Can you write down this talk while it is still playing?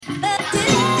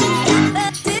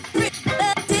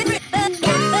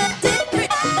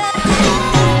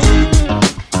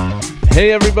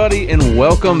Hey everybody, and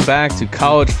welcome back to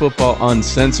College Football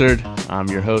Uncensored. I'm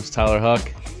your host, Tyler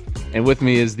Huck, and with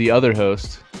me is the other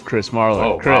host, Chris Marler.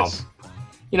 Oh, Chris. wow.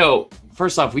 You know,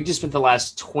 first off, we just spent the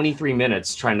last 23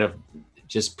 minutes trying to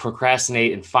just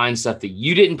procrastinate and find stuff that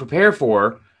you didn't prepare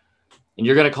for, and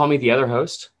you're going to call me the other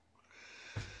host?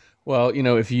 Well, you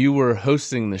know, if you were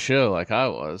hosting the show like I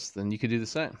was, then you could do the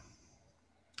same.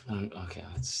 Okay,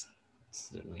 that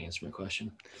didn't really answer my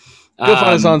question. Go find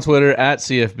us on Twitter at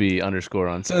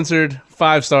CFB_uncensored.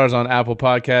 5 stars on Apple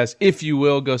Podcasts. If you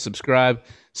will, go subscribe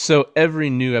so every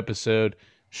new episode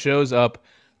shows up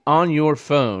on your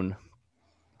phone.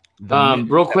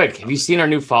 Real quick, have you seen our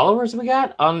new followers we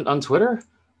got on Twitter?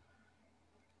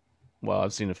 Well,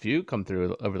 I've seen a few come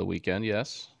through over the weekend,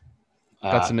 yes.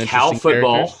 Got some interesting Cal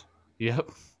football.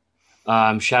 characters.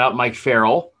 Yep. Shout out Mike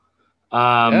Farrell.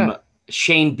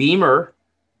 Shane Beamer.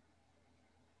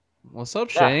 What's up,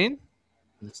 Shane?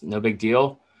 It's no big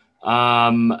deal.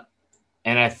 And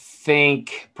I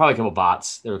think probably a couple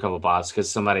bots. There were a couple bots because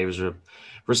somebody was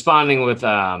responding with,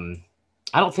 I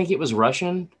don't think it was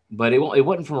Russian, but it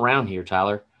wasn't from around here,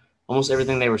 Tyler. Almost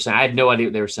everything they were saying. I had no idea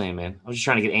what they were saying, man. I was just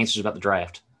trying to get answers about the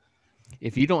draft.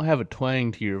 If you don't have a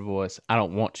twang to your voice, I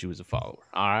don't want you as a follower.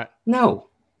 All right? No.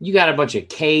 You got a bunch of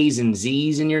K's and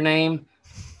Z's in your name.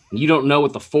 You don't know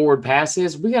what the forward pass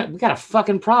is. We got a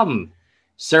fucking problem.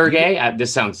 Sergey,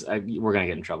 we're going to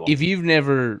get in trouble. If you've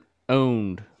never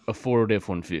owned a Ford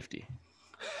F-150,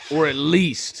 or at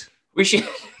least we should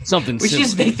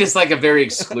just make this like a very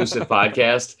exclusive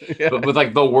podcast, but with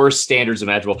like the worst standards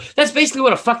imaginable. That's basically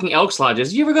what a fucking Elks Lodge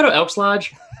is. You ever go to Elks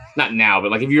Lodge? Not now, but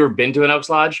like, have you ever been to an Elks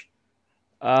Lodge?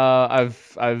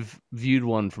 I've viewed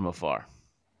one from afar.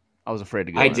 I was afraid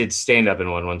to go. I did stand up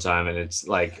in one time, and it's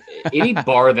like any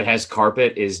bar that has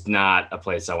carpet is not a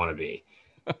place I want to be.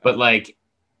 But like,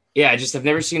 yeah, I've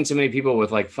never seen so many people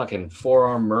with like fucking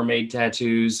forearm mermaid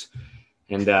tattoos,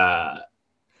 and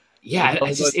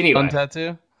it's just anyway.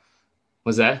 Tattoo?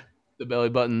 Was that the belly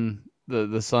button?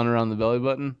 The sun around the belly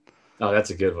button? Oh,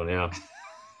 that's a good one. Yeah.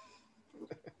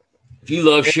 If you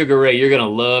love Sugar Ray, you're gonna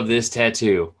love this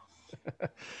tattoo.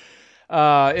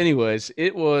 Anyways,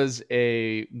 it was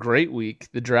a great week.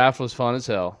 The draft was fun as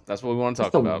hell. That's what we want to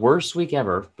talk about. The worst week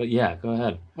ever, but yeah, go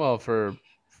ahead. Well, for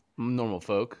normal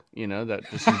folk, you know, that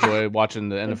just enjoy watching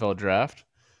the NFL draft.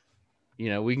 You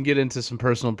know, we can get into some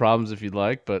personal problems if you'd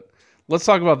like, but let's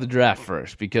talk about the draft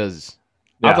first because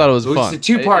I thought it was fun. It's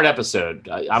a 2-part episode.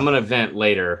 I'm going to vent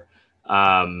later.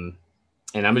 And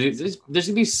I'm going to do, there's going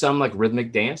to be some like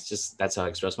rhythmic dance. Just that's how I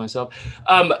express myself.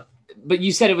 But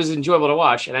you said it was enjoyable to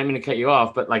watch, and I'm going to cut you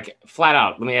off. But like flat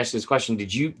out, let me ask you this question: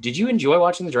 Did you enjoy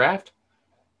watching the draft?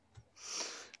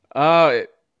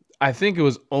 I think it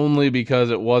was only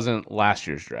because it wasn't last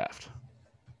year's draft.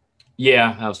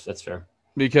 Yeah, that's fair.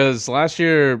 Because last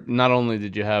year, not only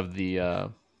did you have the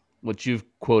what you've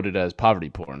quoted as poverty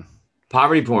porn.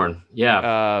 Poverty porn,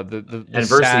 yeah. The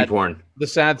adversity porn. The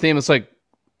sad theme is like,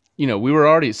 you know, we were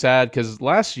already sad because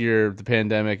last year, the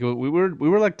pandemic, we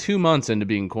were like 2 months into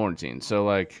being quarantined. So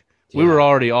like we were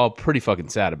already all pretty fucking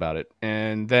sad about it.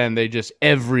 And then they just,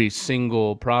 every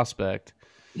single prospect.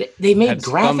 They made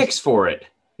graphics for it.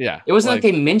 Yeah. It wasn't like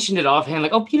they mentioned it offhand.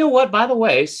 Like, oh, you know what? By the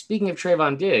way, speaking of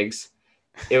Trayvon Diggs,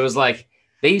 it was like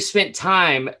they spent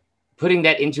time putting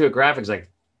that into a graphics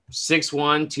like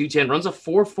 6'1", 210, runs a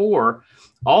 4.4.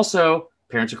 Also,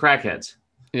 parents are crackheads.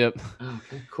 Yep.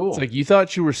 Okay, cool. It's like you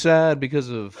thought you were sad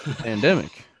because of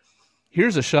pandemic.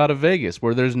 Here's a shot of Vegas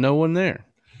where there's no one there.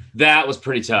 That was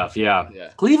pretty tough. Yeah.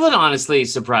 Cleveland honestly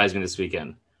surprised me this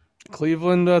weekend.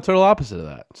 Cleveland, total opposite of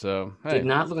that. So did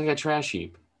not look like a trash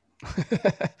heap.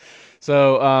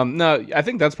 So no, I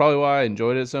think that's probably why I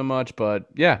enjoyed it so much. But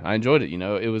yeah, I enjoyed it. You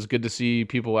know, it was good to see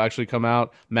people actually come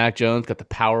out. Mac Jones got the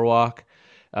power walk.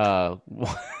 My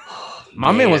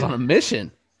man was on a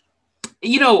mission.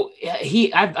 You know,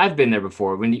 I've been there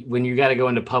before. When you got to go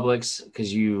into Publix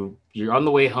because you're on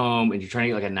the way home and you're trying to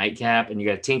get like a nightcap and you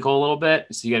got to tinkle a little bit,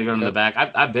 so you got to go in the back.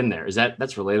 I've been there.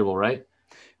 That's relatable, right?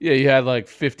 Yeah, you had like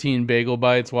 15 bagel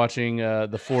bites watching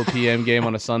the 4 p.m. game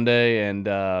on a Sunday, and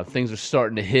things are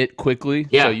starting to hit quickly.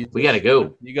 Yeah, so we got to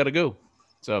go. You got to go.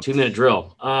 So 2-minute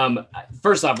drill.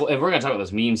 First off, we're going to talk about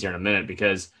those memes here in a minute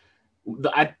because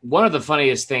one of the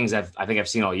funniest things I think I've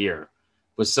seen all year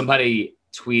was somebody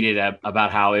tweeted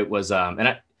about how it was,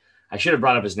 and I should have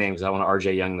brought up his name because I want to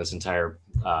RJ Young this entire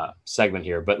segment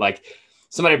here, but like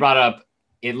somebody brought up,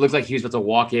 it looked like he was about to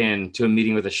walk in to a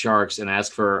meeting with the Sharks and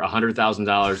ask for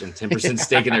 $100,000 and 10%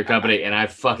 stake in their company, and I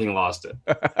fucking lost it.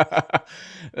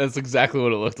 That's exactly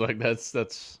what it looked like.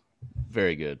 That's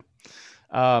very good.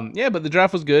 Yeah, but the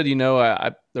draft was good. You know,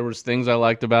 there was things I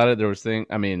liked about it. There was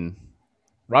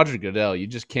Roger Goodell, you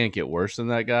just can't get worse than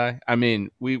that guy. I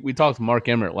mean, we talked to Mark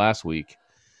Emmert last week.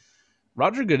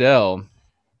 Roger Goodell,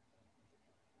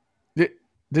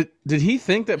 did he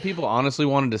think that people honestly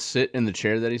wanted to sit in the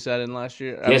chair that he sat in last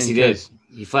year? Yes, he did.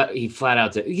 He flat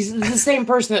out did. He's the same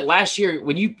person that last year,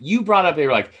 when you brought up, they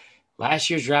were like, last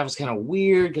year's draft was kind of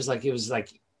weird because like it was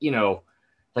like,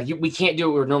 we can't do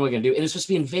what we're normally going to do. And it's supposed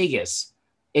to be in Vegas.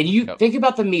 And you think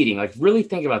about the meeting, like really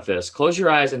think about this. Close your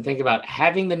eyes and think about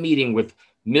having the meeting with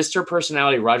Mr.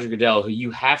 Personality Roger Goodell, who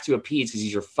you have to appease because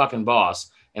he's your fucking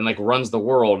boss and like runs the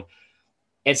world.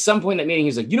 At some point in that meeting,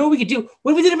 he's like, you know what we could do?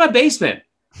 What if we did in my basement?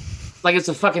 Like it's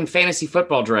a fucking fantasy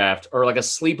football draft or like a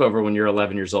sleepover when you're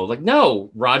 11 years old. Like,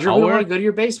 no, Roger, we want to go to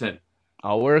your basement.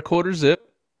 I'll wear a quarter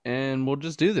zip and we'll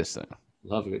just do this thing.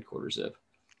 Love a good quarter zip.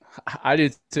 I do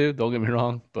too. Don't get me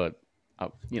wrong. But,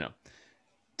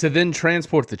 to then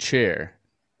transport the chair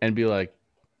and be like,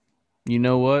 you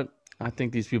know what? I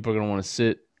think these people are going to want to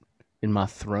sit in my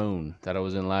throne that I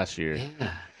was in last year.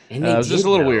 Yeah. And it was just a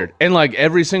little weird. And like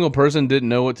every single person didn't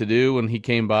know what to do when he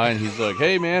came by and he's like,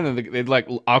 hey man. And they'd like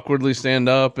awkwardly stand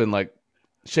up and like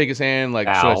shake his hand. Like,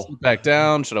 should I sit back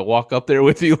down? Should I walk up there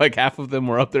with you? Like half of them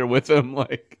were up there with him.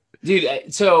 Like,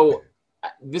 dude. So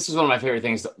this is one of my favorite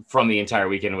things from the entire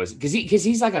weekend was because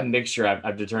he's like a mixture.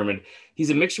 I've determined he's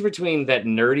a mixture between that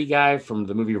nerdy guy from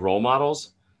the movie Role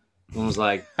Models. And was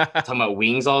like talking about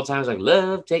wings all the time. He's like,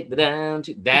 love, take the down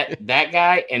to that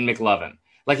guy and McLovin.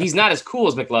 Like he's not as cool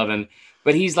as McLovin,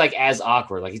 but he's like as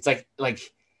awkward. Like it's like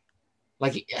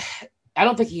I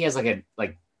don't think he has I don't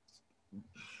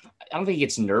think he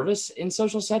gets nervous in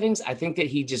social settings. I think that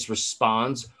he just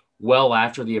responds well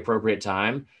after the appropriate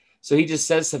time. So he just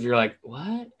says stuff. You're like,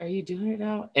 what are you doing right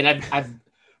now? And I've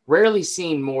rarely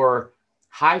seen more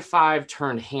high five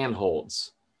turned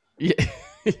handholds. Yeah.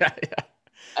 Yeah.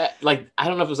 Like I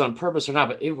don't know if it was on purpose or not,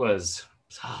 but it was.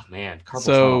 Oh man, carpal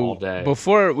tunnel all day.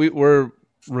 Before we were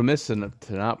remiss to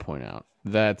not point out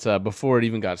that before it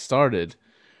even got started,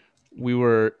 we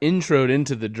were introed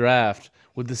into the draft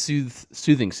with the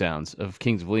soothing sounds of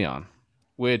Kings of Leon.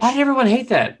 Which why did everyone hate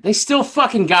that? They still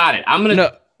fucking got it. I'm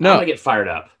gonna get fired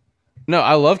up. No,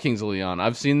 I love Kings of Leon.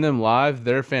 I've seen them live;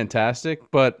 they're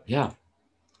fantastic. But yeah,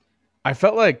 I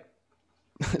felt like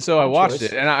I watched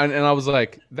it and I was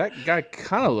like, that guy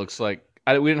kind of looks like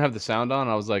we didn't have the sound on.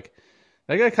 I was like,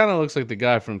 that guy kind of looks like the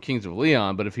guy from Kings of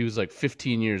Leon, but if he was like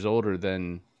 15 years older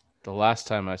than the last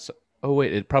time I saw. Oh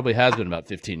wait, it probably has been about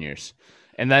 15 years,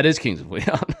 and that is Kings of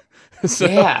Leon. So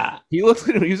yeah, he was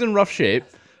in rough shape.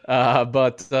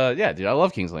 But yeah, dude, I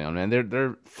love Kings of Leon, man.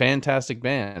 They're fantastic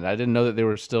band. I didn't know that they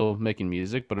were still making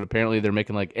music, but apparently they're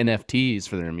making like NFTs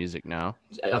for their music now.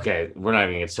 Okay, we're not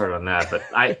even gonna get started on that, but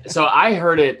I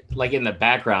heard it like in the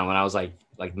background when I was like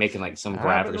making like some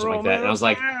graphic or something like that, and I was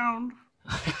like,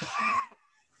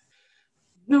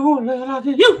 no, I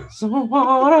can use some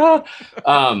water.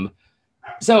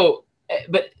 So,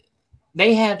 but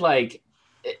they had like.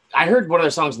 I heard one of their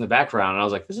songs in the background, and I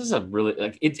was like, "This is a really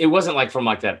like." It wasn't like from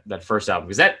like that first album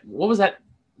because what was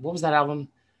that album?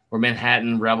 Where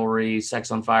Manhattan, Revelry, Sex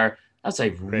on Fire. That's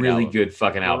a really good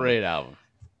fucking album. Great album.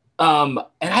 And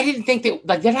I didn't think that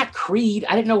like they're not Creed.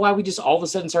 I didn't know why we just all of a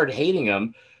sudden started hating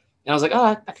them. And I was like, oh,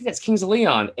 I think that's Kings of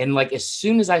Leon. And like as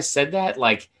soon as I said that,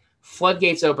 like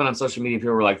floodgates open on social media.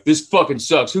 People were like, "This fucking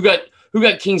sucks. Who got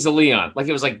Kings of Leon?" Like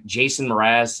it was like Jason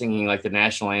Mraz singing like the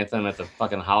national anthem at the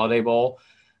fucking Holiday Bowl.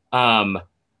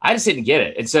 I just didn't get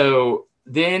it. And so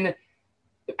then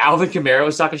Alvin Kamara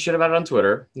was talking shit about it on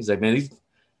Twitter. He's like, man,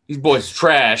 these boys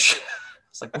trash.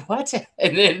 It's like, what?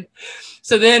 And then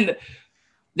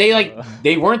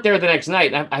they weren't there the next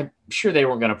night. I'm sure they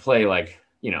weren't going to play like,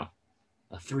 a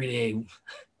 3-day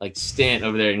like stint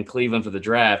over there in Cleveland for the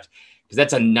draft because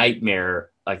that's a nightmare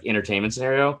like entertainment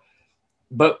scenario.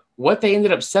 But what they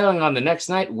ended up settling on the next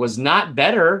night was not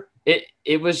better.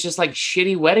 It was just like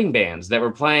shitty wedding bands that were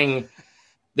playing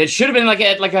that should have been like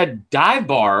at like a dive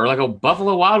bar or like a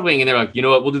Buffalo Wild Wing. And they're like, you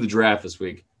know what? We'll do the draft this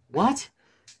week. What?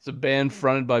 It's a band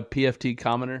fronted by PFT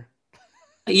Commoner.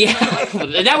 Yeah,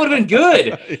 that would have been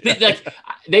good. Like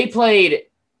they played,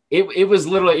 it was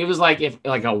like if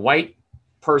like a white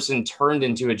person turned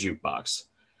into a jukebox.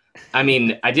 I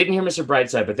mean, I didn't hear Mr.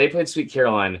 Brightside, but they played Sweet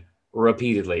Caroline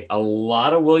repeatedly. A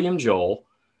lot of William Joel.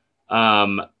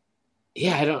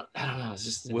 Yeah, I don't know. It's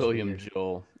just William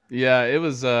Joel. Yeah, it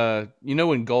was.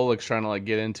 When Golick's trying to like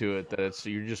get into it, that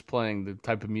you're just playing the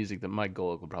type of music that Mike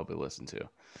Golick would probably listen to.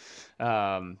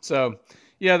 So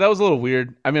yeah, that was a little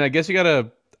weird. I mean, I guess you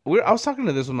gotta. I was talking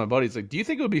to this with my buddies. Like, do you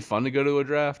think it would be fun to go to a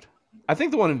draft? I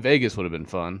think the one in Vegas would have been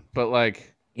fun, but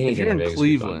like if you're in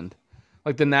Cleveland,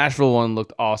 like the Nashville one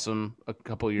looked awesome a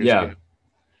couple years ago.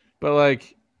 But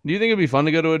like Do you think it'd be fun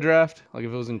to go to a draft? Like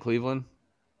if it was in Cleveland?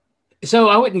 So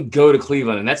I wouldn't go to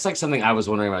Cleveland, and that's like something I was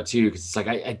wondering about too, because it's like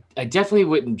I definitely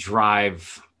wouldn't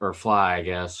drive or fly, I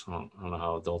guess. I don't know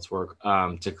how adults work,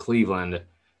 to Cleveland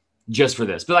just for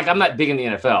this. But like I'm not big in the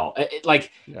NFL.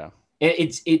 Yeah.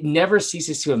 It never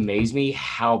ceases to amaze me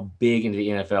how big into the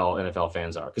NFL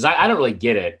fans are. Because I don't really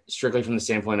get it strictly from the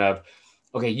standpoint of,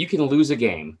 okay, you can lose a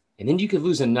game and then you could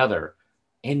lose another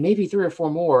and maybe 3 or 4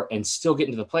 more and still get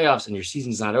into the playoffs and your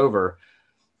season's not over.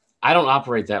 I don't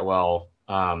operate that well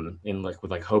in like with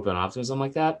like hope and optimism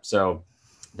like that. So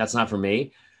that's not for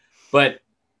me. But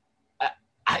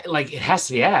I like it has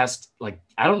to be asked. Like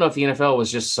I don't know if the NFL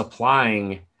was just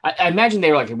supplying. I imagine they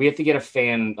were like, we have to get a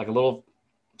fan, like a little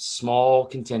small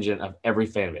contingent of every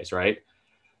fan base, right?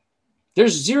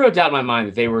 There's zero doubt in my mind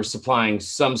that they were supplying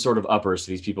some sort of uppers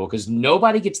to these people because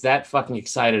nobody gets that fucking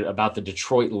excited about the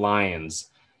Detroit Lions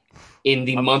in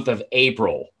the month of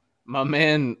April. My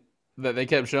man that they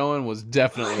kept showing was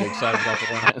definitely excited about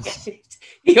the Lions.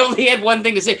 He only had one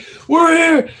thing to say: "We're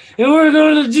here and we're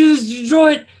going to do this,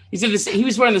 Detroit." He said this. He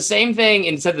was wearing the same thing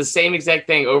and said the same exact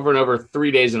thing over and over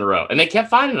 3 days in a row, and they kept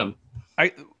finding him.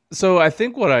 So I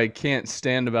think what I can't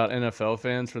stand about NFL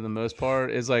fans for the most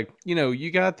part is like,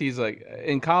 you got these like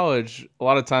in college, a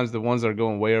lot of times the ones that are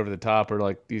going way over the top are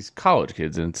like these college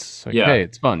kids, and it's like, hey,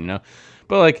 it's fun,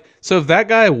 But like, so if that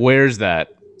guy wears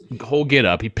that whole get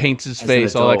up, he paints his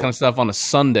face, all that kind of stuff on a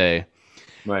Sunday.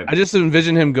 Right. I just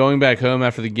envision him going back home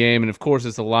after the game, and of course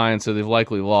it's the Lions, so they've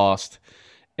likely lost.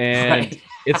 And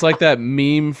it's like that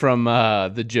meme from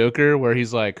the Joker where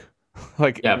he's like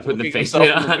put the face on.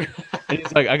 And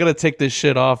he's like, I gotta take this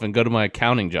shit off and go to my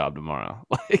accounting job tomorrow.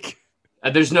 Like,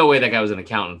 there's no way that guy was an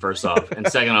accountant. First off, and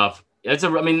second off, like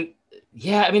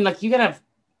you gotta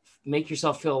make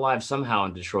yourself feel alive somehow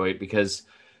in Detroit because.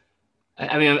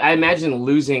 I imagine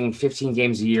losing 15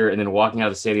 games a year and then walking out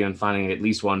of the stadium and finding at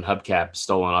least one hubcap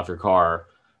stolen off your car,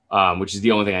 which is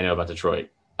the only thing I know about Detroit.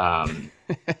 But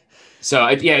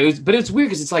it's weird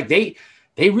because it's like they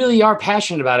really are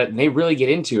passionate about it and they really get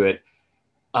into it.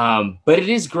 But it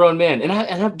is grown men, and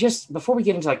I'm just before we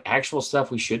get into like actual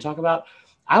stuff we should talk about,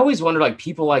 I always wonder like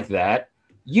people like that.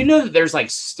 That there's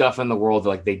like stuff in the world that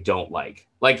like they don't like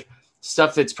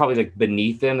stuff that's probably like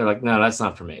beneath them. They're like, no, that's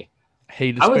not for me.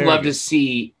 I would love to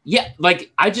see,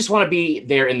 I just want to be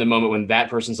there in the moment when that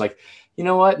person's like, you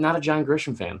know what? Not a John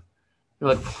Grisham fan.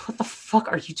 You're like, what the fuck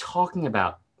are you talking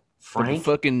about, Frank?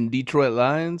 The fucking Detroit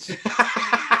Lions?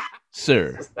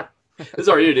 Sir. This is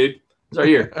our year, dude. This is our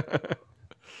year.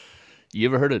 You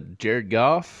ever heard of Jared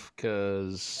Goff?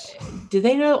 Because do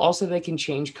they know also they can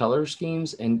change color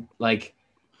schemes? And like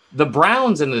the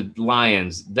Browns and the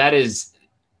Lions, that is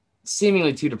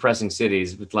seemingly two depressing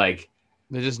cities with like,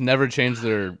 they just never changed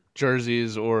their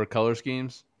jerseys or color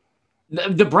schemes.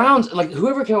 The Browns, like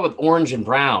whoever came up with orange and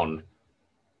brown,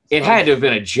 it had to have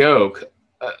been a joke.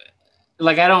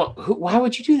 Why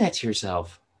would you do that to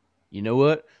yourself? You know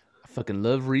what? I fucking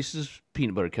love Reese's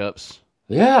peanut butter cups.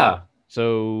 Yeah.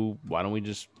 So why don't we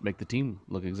just make the team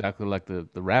look exactly like the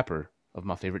wrapper of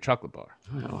my favorite chocolate bar?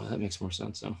 Oh, that makes more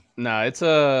sense though. Nah, it's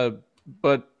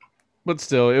but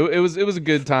still, it was a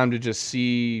good time to just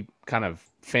see kind of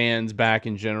fans back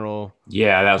in general.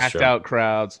 Yeah, that was packed true. Out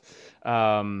crowds,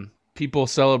 people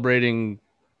celebrating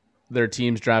their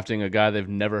teams drafting a guy they've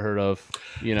never heard of.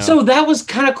 So that was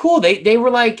kind of cool. They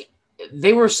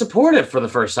were supportive for the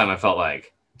first time. I felt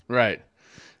like right.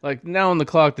 Like now on the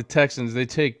clock, the Texans they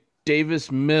take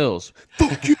Davis Mills.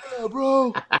 Fuck yeah,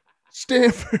 bro.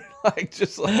 Stanford.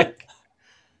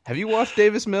 Have you watched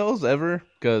Davis Mills ever?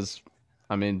 Because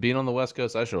being on the West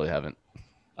Coast, I surely haven't.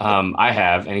 I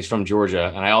have, and he's from Georgia.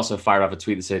 And I also fired off a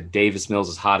tweet that said, Davis Mills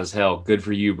is hot as hell. Good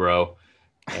for you, bro.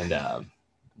 And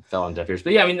fell on deaf ears.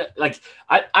 But yeah,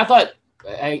 I thought,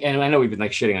 and I know we've been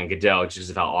like shitting on Gooddell, which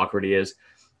is how awkward he is.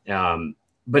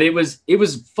 But it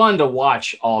was fun to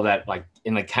watch all that, like,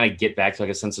 and like kind of get back to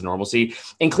like a sense of normalcy.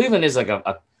 And Cleveland is like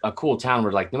a cool town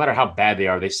where like, no matter how bad they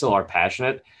are, they still are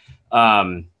passionate.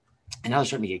 And now they're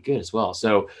starting to get good as well.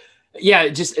 So yeah,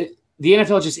 the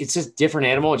NFL it's just a different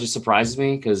animal. It just surprises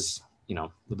me because, the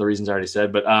reasons I already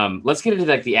said, but let's get into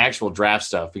like the actual draft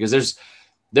stuff because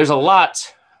there's a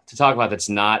lot to talk about that's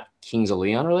not Kings of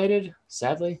Leon related,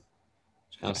 sadly,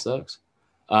 which kind of sucks.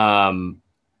 Where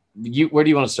do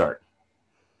you want to start?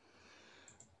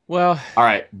 Well, all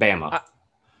right, Bama.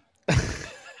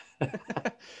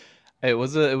 It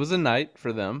was a night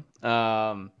for them.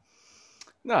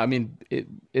 No,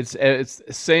 it's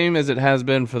the same as it has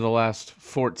been for the last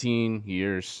 14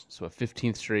 years. So a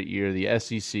 15th straight year, the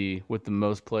SEC with the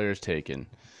most players taken.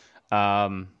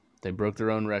 They broke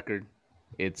their own record.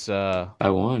 It's By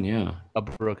one, yeah. a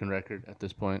broken record at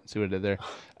this point. See what I did there?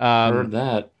 Heard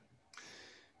that.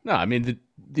 No, I mean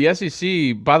the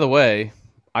SEC. By the way,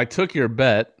 I took your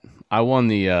bet. I won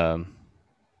the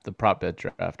prop bet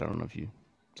draft. I don't know if you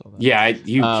saw that. Yeah,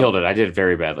 you killed it. I did it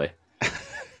very badly.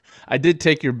 I did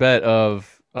take your bet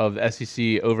of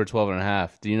SEC over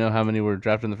 12.5. Do you know how many were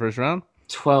drafted in the first round?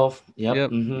 12. Yep. Yep.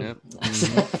 Mm-hmm. Yep.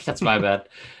 Mm-hmm. That's my bad.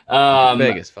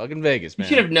 Fucking Vegas, You man.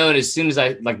 should have known as soon as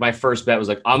my first bet was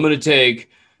like, I'm going to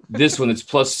take this one that's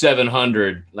plus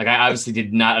 700. Like, I obviously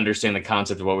did not understand the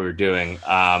concept of what we were doing,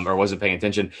 or wasn't paying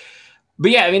attention.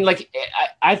 But yeah, I mean, like,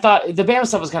 I thought the Bama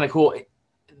stuff was kind of cool.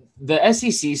 The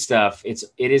SEC stuff, it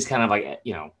is kind of like,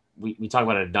 we talk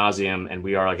about it ad nauseum, and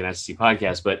we are like an SEC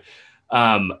podcast, but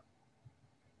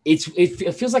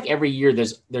it feels like every year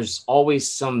there's always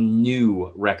some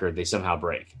new record they somehow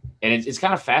break, and it's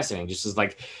kind of fascinating. Just as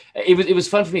like it was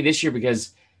fun for me this year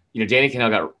because Danny Cannell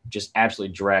got just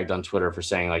absolutely dragged on Twitter for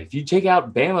saying like if you take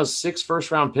out Bama's 6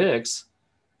 first-round picks,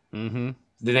 then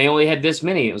they only had this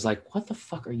many. It was like, what the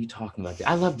fuck are you talking about?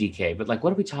 I love DK, but like,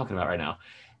 what are we talking about right now?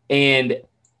 And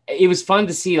it was fun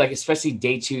to see, like, especially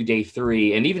day 2, day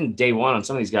 3, and even day 1 on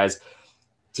some of these guys.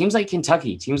 Teams like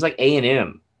Kentucky, teams like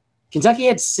A&M. Kentucky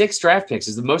had 6 draft picks.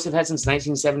 It's the most they've had since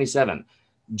 1977.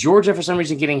 Georgia, for some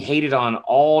reason, getting hated on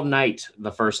all night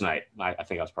the first night. I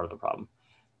think that was part of the problem.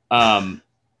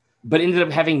 But ended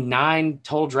up having 9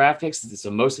 total draft picks. It's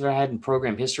the most they've ever had in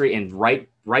program history, and right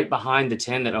behind the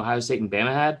 10 that Ohio State and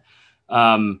Bama had.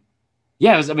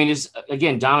 It's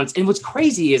again dominance. And what's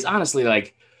crazy is honestly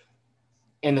like,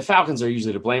 and the Falcons are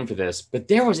usually to blame for this, but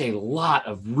there was a lot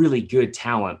of really good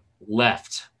talent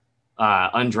left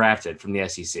undrafted from the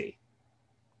SEC.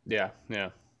 Yeah.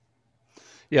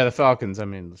 The Falcons. I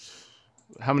mean,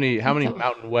 how many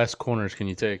Mountain West corners can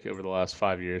you take over the last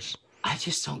 5 years? I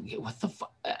just don't get what the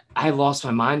fuck. I lost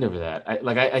my mind over that.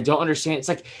 I don't understand.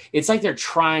 It's like they're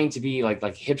trying to be like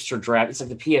hipster draft. It's like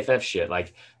the PFF shit.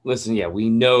 Like, listen, yeah, we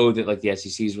know that like the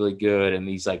SEC is really good, and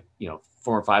these 4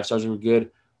 or 5 stars are good,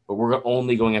 but we're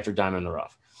only going after diamond in the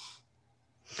rough.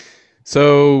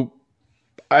 So,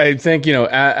 I think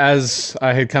as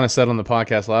I had kind of said on the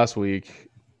podcast last week,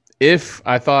 if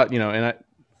I thought and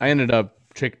I ended up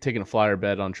taking a flyer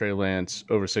bet on Trey Lance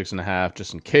over 6.5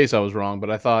 just in case I was wrong. But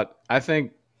I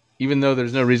think even though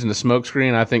there's no reason to smoke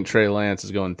screen, I think Trey Lance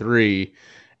is going 3.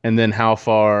 And then how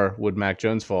far would Mac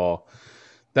Jones fall?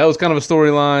 That was kind of a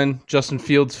storyline. Justin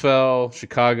Fields fell.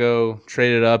 Chicago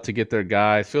traded up to get their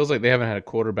guy. It feels like they haven't had a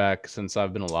quarterback since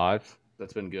I've been alive.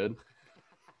 That's been good.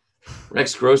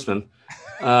 Rex Grossman.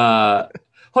 Hold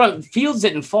on. Fields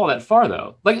didn't fall that far,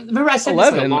 though. Like, remember I said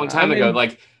 11, this a long time ago.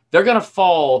 Like, they're going to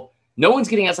fall. No one's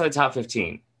getting outside the top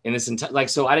 15 in this entire.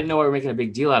 So I didn't know we were making a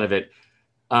big deal out of it.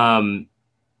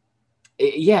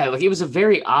 It was a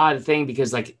very odd thing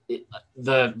because we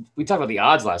talked about the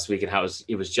odds last week and how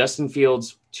it was Justin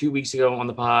Fields 2 weeks ago on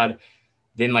the pod.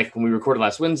 Then when we recorded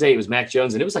last Wednesday, it was Mac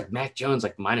Jones, and it was like Mac Jones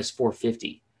minus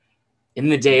 450. And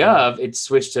the day of, it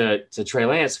switched to Trey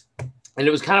Lance, and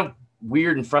it was kind of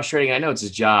weird and frustrating. I know it's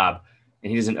his job,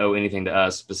 and he doesn't owe anything to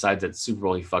us besides that Super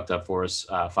Bowl he fucked up for us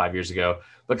 5 years ago.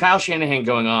 But Kyle Shanahan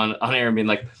going on air and being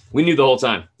like, we knew the whole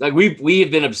time. Like, we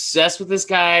have been obsessed with this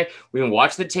guy. We've been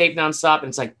watching the tape nonstop. And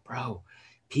it's like, bro,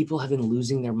 people have been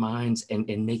losing their minds and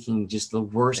making just the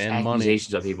worst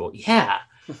accusations of people. Yeah.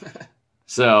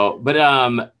 So, but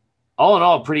all in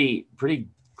all, pretty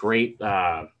great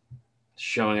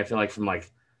showing. I feel like from I don't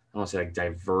want to say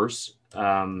diverse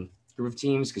group of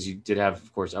teams, because you did have,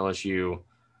 of course, LSU,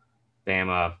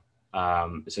 Bama,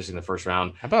 especially in the first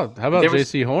round. How about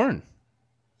JC Horn?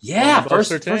 Yeah,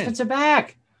 first defensive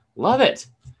back. Love it.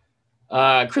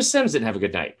 Chris Sims didn't have a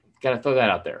good night. Got to throw that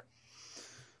out there.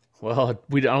 Well,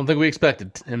 I don't think we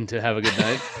expected him to have a good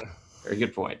night. Very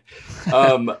good point.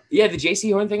 The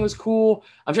JC Horn thing was cool.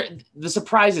 I'm sure the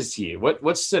surprises to you.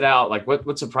 What stood out? Like,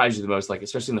 what surprised you the most? Like,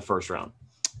 especially in the first round.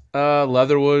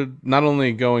 Leatherwood not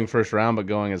only going first round, but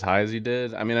going as high as he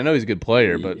did. I mean, I know he's a good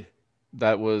player, but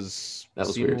that was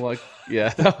weird. I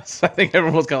think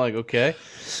everyone was kind of like, okay.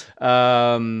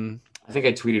 I think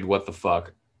I tweeted what the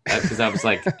fuck because I was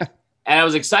like, and I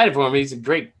was excited for him. He's a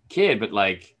great kid, but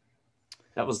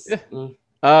that was.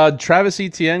 Yeah. Travis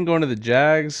Etienne going to the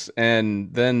Jags,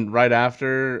 and then right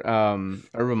after,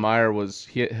 Urban Meyer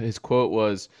his quote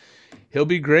was, "He'll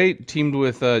be great teamed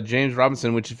with James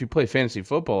Robinson." Which, if you play fantasy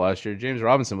football last year, James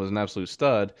Robinson was an absolute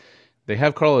stud. They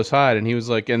have Carlos Hyde, and he was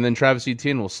like, and then Travis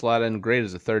Etienne will slot in great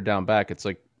as a third down back. It's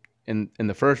like in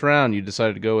the first round, you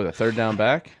decided to go with a third down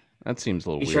back. That seems a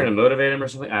little weird. He's trying to motivate him or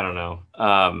something. I don't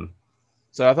know.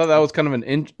 So I thought that was kind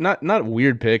of not a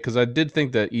weird pick because I did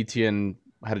think that Etienne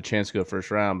had a chance to go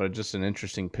first round, but just an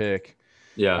interesting pick.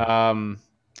 Yeah.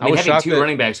 I was having shocked two that,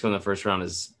 running backs go in the first round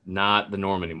is not the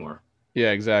norm anymore.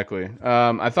 Yeah, exactly.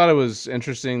 I thought it was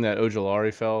interesting that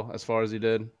Ojulari fell as far as he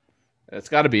did. It's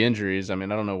got to be injuries. I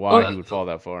mean, I don't know why he would fall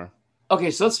that far. Okay,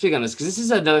 so let's speak on this because this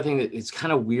is another thing that is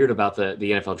kind of weird about the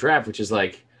NFL draft, which is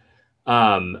like,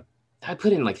 I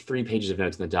put in like 3 pages of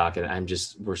notes in the doc, and I'm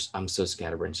so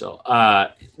scatterbrained still.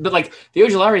 But like the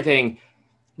Ojulari thing,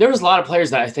 there was a lot of players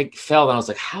that I think fell, and I was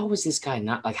like, how was this guy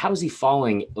not like? How is he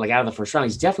falling like out of the first round?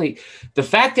 He's definitely the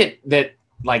fact that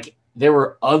like there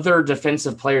were other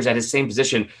defensive players at his same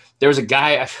position. There was a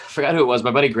guy, I forgot who it was.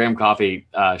 My buddy Graham Coffey,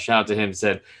 shout out to him,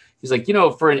 said he's like,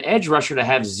 for an edge rusher to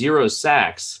have 0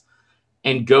 sacks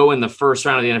and go in the first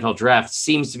round of the NFL draft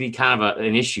seems to be kind of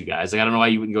an issue, guys. Like, I don't know why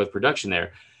you wouldn't go with production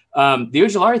there. The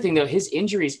Ojulari thing, though, his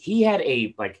injuries, he had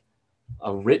a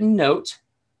written note,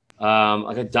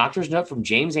 like a doctor's note from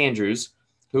James Andrews,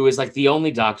 who is like the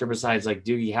only doctor besides like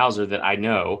Doogie Howser that I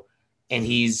know. And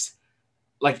he's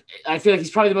like, I feel like he's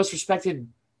probably the most respected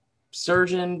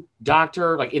surgeon,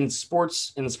 doctor, like in the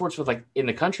sports field, like in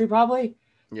the country, probably.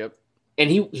 Yep. And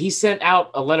he sent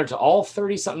out a letter to all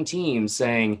 30-something teams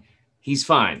saying he's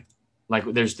fine. Like,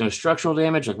 there's no structural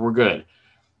damage. Like, we're good.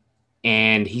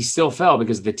 And he still fell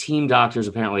because the team doctors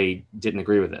apparently didn't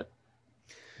agree with it.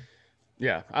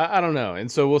 Yeah, I don't know.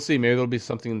 And so we'll see. Maybe there'll be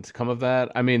something to come of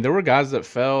that. I mean, there were guys that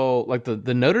fell, like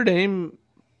the Notre Dame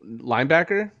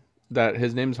linebacker, that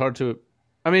his name's hard to.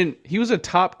 I mean, he was a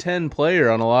top 10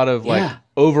 player on a lot of like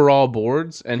overall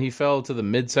boards, and he fell to the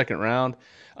mid-second round.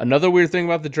 Another weird thing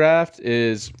about the draft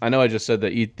is, I know I just said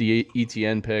that the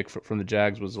ETN pick from the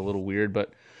Jags was a little weird,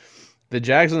 but the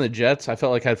Jags and the Jets, I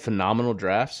felt like had phenomenal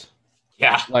drafts.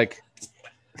 Yeah, like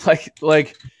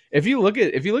if you look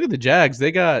at the Jags,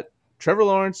 they got Trevor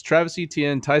Lawrence, Travis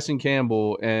Etienne, Tyson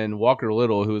Campbell, and Walker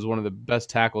Little, who is one of the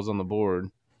best tackles on the board.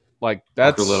 Like,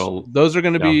 those are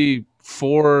going to be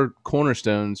 4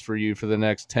 cornerstones for you for the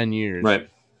next 10 years. Right.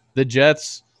 The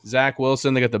Jets, Zach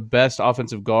Wilson, they got the best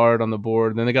offensive guard on the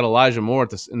board. Then they got Elijah Moore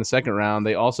in the second round.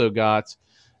 They also got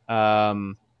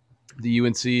the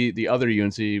other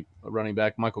UNC running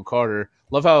back, Michael Carter.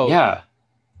 Love how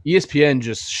ESPN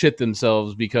just shit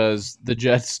themselves because the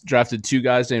Jets drafted 2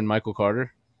 guys named Michael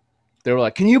Carter. They were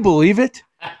like, "Can you believe it?"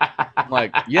 I'm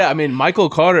like, yeah. I mean, Michael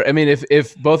Carter. I mean,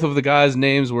 if both of the guys'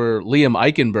 names were Liam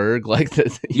Eichenberg, like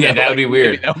that, that would be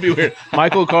weird. That would be weird.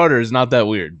 Michael Carter is not that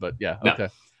weird, but yeah, okay.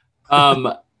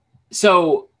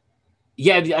 So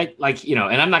yeah, I like, and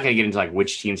I'm not going to get into like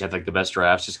which teams have like the best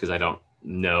drafts just because I don't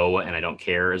know and I don't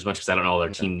care as much because I don't know all their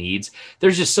team needs.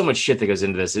 There's just so much shit that goes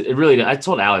into this. It really. I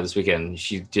told Allie this weekend,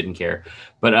 she didn't care,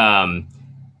 but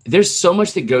there's so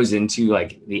much that goes into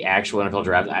like the actual NFL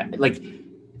draft.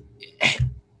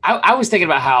 I was thinking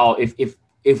about how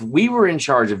if we were in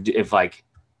charge of, if like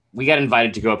we got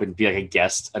invited to go up and be like a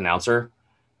guest announcer,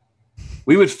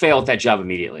 we would fail at that job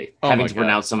immediately, having to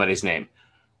pronounce somebody's name.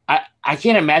 I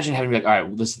can't imagine having to be like, all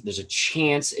right, listen, there's a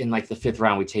chance in like the 5th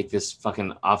round we take this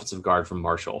fucking offensive guard from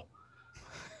Marshall.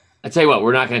 I tell you what,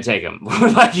 we're not going to take him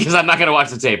because I'm not going to watch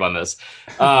the tape on this.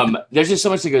 There's just so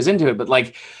much that goes into it, but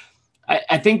like,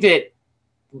 I think that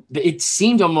it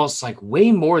seemed almost like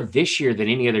way more this year than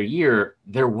any other year.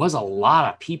 There was a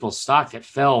lot of people's stock that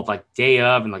fell like day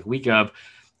of and like week of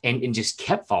and just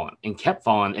kept falling.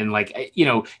 And like,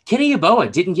 Kenny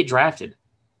Yeboah didn't get drafted.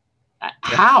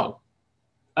 How?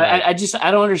 Right.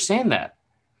 I don't understand that.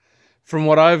 From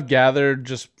what I've gathered,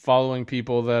 just following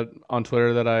people that on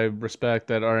Twitter that I respect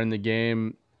that are in the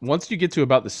game, once you get to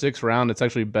about the 6th round, it's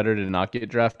actually better to not get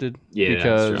drafted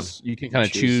because you can kind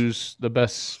of choose the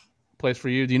best place for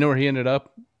you. Do you know where he ended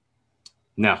up?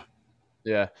 No.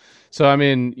 Yeah. So, I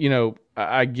mean,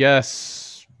 I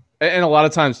guess, and a lot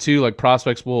of times too, like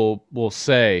prospects will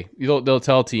say, they'll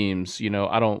tell teams,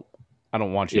 I don't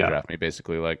want you to draft me,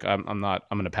 basically. Like, I'm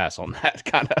going to pass on that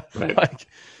kind of like,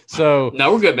 so.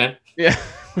 No, we're good, man. Yeah.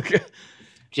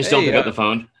 Just don't pick up the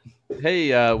phone.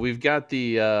 Hey, we've got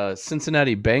the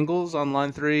Cincinnati Bengals on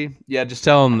line 3. Yeah, just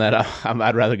tell them that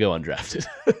I'd rather go undrafted.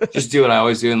 Just do what I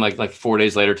always do, and like 4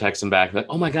 days later, text them back like,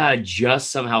 "Oh my god, I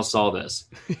just somehow saw this,"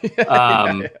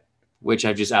 which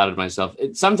I've just outed myself.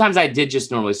 Sometimes I did just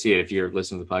normally see it. If you're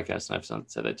listening to the podcast, and I've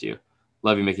said that to you.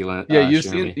 Love you, Mickey Lynn. Yeah,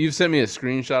 you've sent me a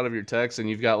screenshot of your text, and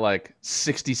you've got like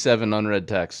 67 unread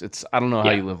texts. I don't know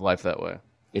how you live life that way.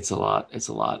 It's a lot.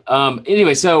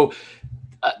 Anyway, so.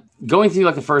 Going through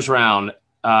like the first round,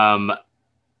 Micah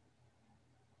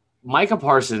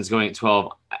Parsons going at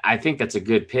 12, I think that's a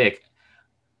good pick.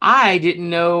 I didn't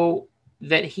know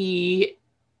that he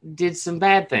did some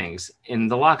bad things in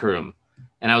the locker room,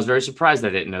 and I was very surprised I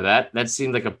didn't know that. That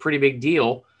seemed like a pretty big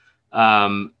deal.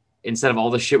 instead of all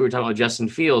the shit we were talking about Justin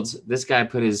Fields, this guy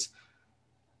put his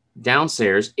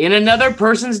downstairs in another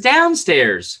person's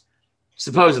downstairs,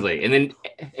 supposedly. And then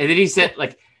he said,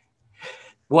 like,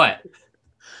 what?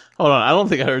 Hold on, I don't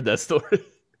think I heard that story.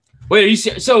 Wait, are you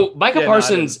so Micah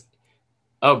Parsons?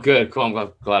 No, oh, good, cool. I'm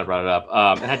glad I brought it up.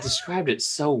 And I described it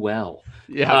so well.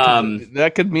 Yeah,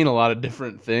 that could mean a lot of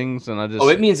different things, and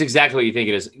it means exactly what you think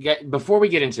it is. Before we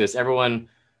get into this, everyone,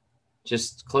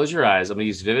 just close your eyes. I'm gonna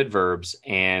use vivid verbs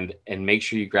and make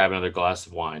sure you grab another glass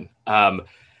of wine.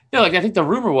 Like I think the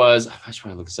rumor was, I should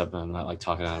probably look this up. I'm not like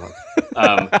talking out of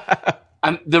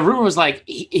it. The rumor was like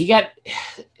he got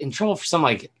in trouble for some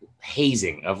like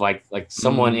hazing of like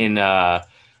someone in like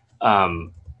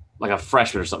a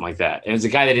freshman or something like that. And it was a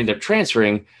guy that ended up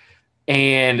transferring.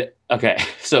 And okay,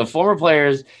 so former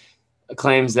players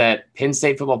claims that Penn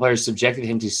State football players subjected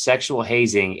him to sexual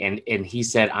hazing, and he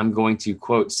said, "I'm going to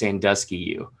quote Sandusky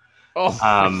you." Oh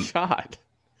my God!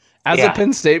 As a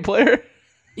Penn State player.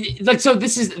 Like, so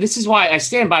this is why I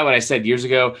stand by what I said years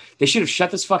ago. They should have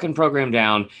shut this fucking program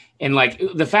down. And like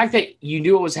the fact that you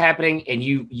knew what was happening and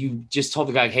you just told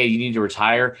the guy, hey, you need to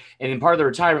retire. And then part of the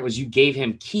retirement was you gave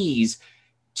him keys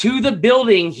to the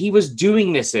building he was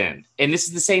doing this in. And this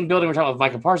is the same building we're talking about with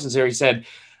Micah Parsons here. He said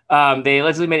they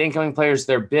allegedly made incoming players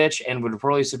their bitch and would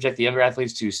reportedly subject the younger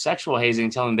athletes to sexual hazing,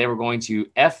 telling them they were going to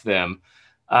F them.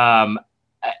 That's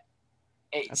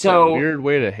a weird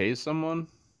way to haze someone.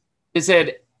 It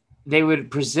said they would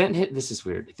present his, this is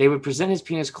weird. They would present his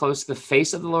penis close to the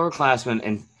face of the lower classman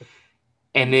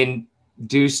and then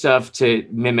do stuff to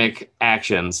mimic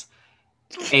actions.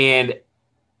 And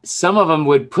some of them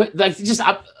would put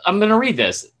I'm going to read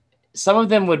this. Some of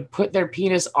them would put their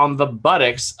penis on the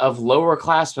buttocks of lower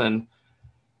classmen.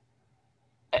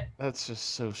 That's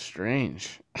just so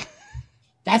strange.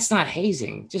 That's not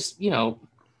hazing. Just,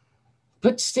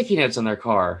 put sticky notes on their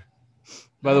car.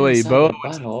 By the way, Bo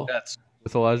that's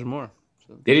with Elijah Moore.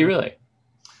 So, did he really?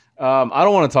 I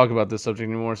don't want to talk about this subject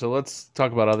anymore, so let's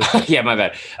talk about other stuff. Yeah, my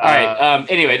bad. All right.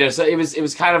 Anyway, so it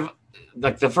was kind of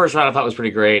like the first round I thought was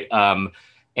pretty great. And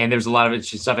there's a lot of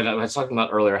interesting stuff. And I was talking about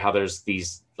earlier how there's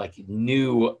these like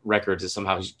new records that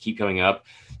somehow keep coming up.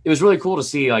 It was really cool to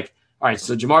see like, all right,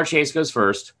 so Jamar Chase goes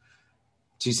first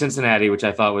to Cincinnati, which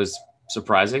I thought was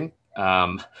surprising,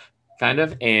 kind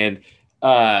of. And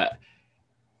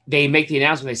they make the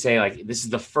announcement. They say like, this is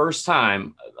the first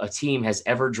time a team has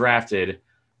ever drafted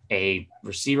a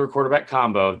receiver quarterback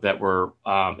combo that were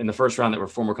in the first round that were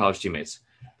former college teammates.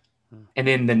 And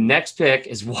then the next pick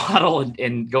is Waddle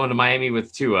and going to Miami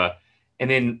with Tua. And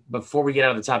then before we get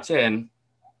out of the top 10,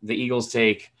 the Eagles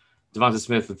take Devonta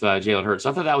Smith with Jalen Hurts. So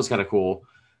I thought that was kind of cool.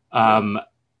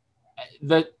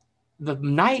 The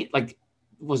night like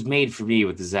was made for me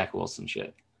with the Zach Wilson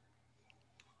shit.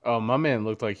 Oh, my man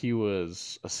looked like he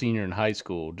was a senior in high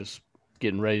school, just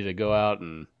getting ready to go out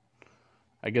and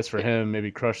I guess for him,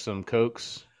 maybe crush some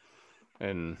Cokes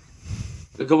and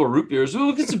a couple of root beers.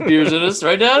 We'll get some beers in us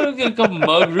right now. We'll get a couple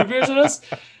mug root beers in us.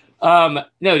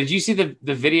 No, did you see the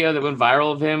video that went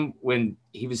viral of him when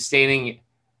he was standing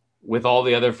with all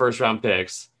the other first round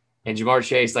picks and Jamar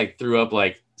Chase like threw up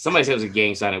like somebody said it was a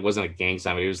gang sign. It wasn't a gang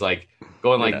sign, but he was like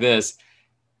going like this.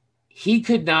 He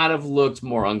could not have looked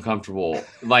more uncomfortable.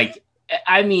 Like,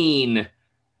 I mean,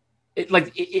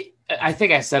 I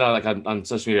think I said on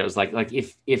social media, it was like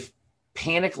if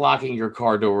panic locking your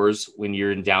car doors when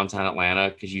you're in downtown Atlanta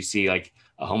because you see like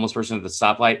a homeless person at the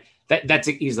stoplight. That's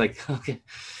it. He's like, okay,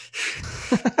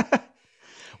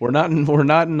 we're not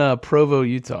in Provo,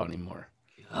 Utah anymore.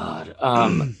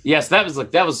 God. Yes, that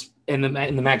was and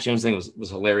the Mac Jones thing was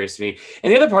hilarious to me.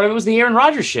 And the other part of it was the Aaron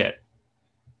Rodgers shit.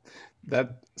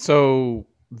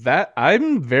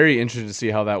 I'm very interested to see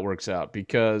how that works out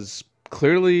because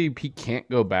clearly he can't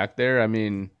go back there. I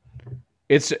mean,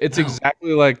 it's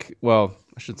exactly like, well,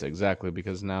 I shouldn't say exactly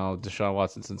because now Deshaun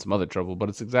Watson's in some other trouble, but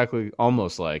it's exactly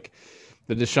almost like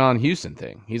the Deshaun Houston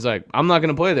thing. He's like, I'm not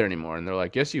going to play there anymore. And they're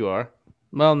like, yes, you are.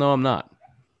 Well, no, I'm not.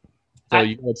 So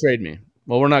you going to trade me.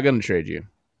 Well, we're not going to trade you.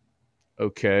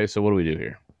 Okay, so what do we do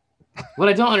here? What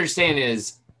I don't understand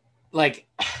is, like,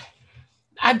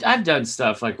 I've done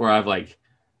stuff like where I've like,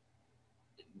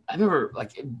 I remember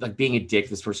like being a dick to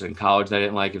this person in college that I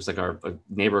didn't like. It was like a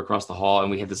neighbor across the hall,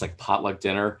 and we had this like potluck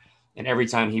dinner. And every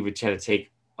time he would try to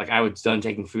take, like I was done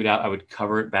taking food out, I would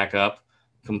cover it back up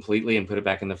completely and put it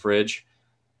back in the fridge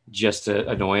just to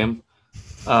annoy him.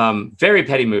 Very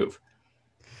petty move.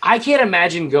 I can't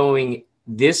imagine going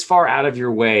this far out of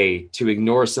your way to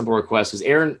ignore a simple request because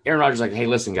Aaron Rodgers is like, hey,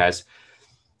 listen, guys,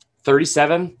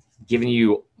 37, giving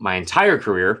you my entire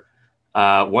career,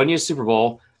 won you a Super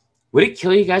Bowl. Would it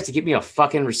kill you guys to get me a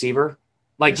fucking receiver?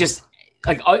 Like, just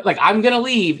like I'm gonna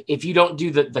leave if you don't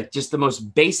do the just the most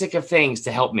basic of things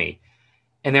to help me.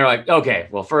 And they're like, okay,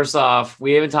 well, first off,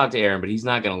 we haven't talked to Aaron, but he's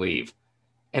not gonna leave.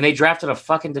 And they drafted a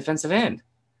fucking defensive end.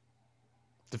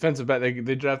 Defensive back. They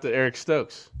drafted Eric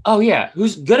Stokes. Oh yeah,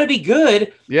 who's gonna be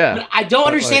good? Yeah, but I don't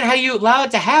understand how you allow it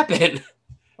to happen.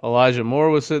 Elijah Moore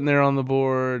was sitting there on the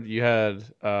board. You had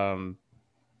a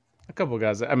couple of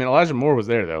guys. I mean, Elijah Moore was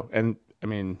there though, and I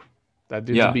mean that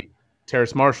dude to beat.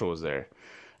 Terrace Marshall was there.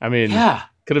 I mean,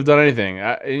 could have done anything.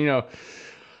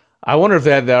 I wonder if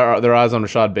they had their eyes on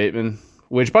Rashad Bateman.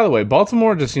 Which, by the way,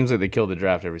 Baltimore just seems like they kill the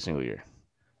draft every single year.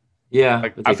 Yeah,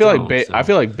 like, I feel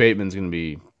like Bateman's going to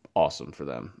be awesome for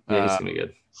them. Yeah, he's going to be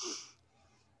good.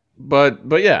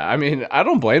 But yeah, I mean, I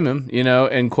don't blame him.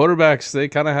 And quarterbacks, they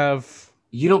kind of have.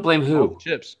 You don't blame who?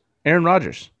 Chips. Aaron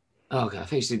Rodgers. Oh god,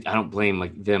 I don't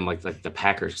blame them like the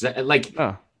Packers because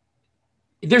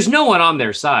there's no one on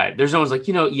their side. There's no one's like,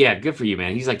 yeah, good for you,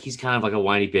 man. He's kind of like a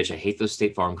whiny bitch. I hate those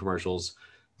State Farm commercials.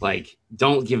 Like,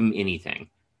 don't give him anything.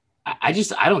 I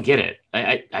don't get it.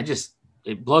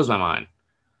 It blows my mind.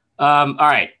 All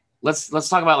right, let's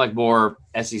talk about like more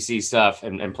SEC stuff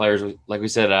and players. Like we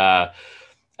said, I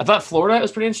thought Florida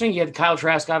was pretty interesting. You had Kyle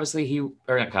Trask, obviously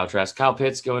Kyle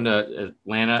Pitts going to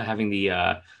Atlanta, having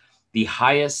the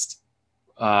highest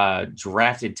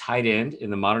drafted tight end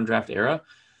in the modern draft era,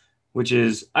 which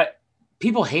is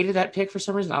people hated that pick for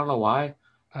some reason. I don't know why.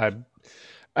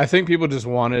 I think people just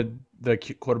wanted the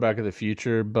quarterback of the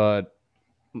future, but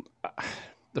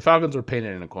the Falcons are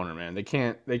painted in a corner, man. They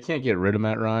can't get rid of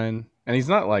Matt Ryan, and he's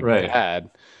not bad.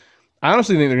 I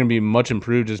honestly think they're going to be much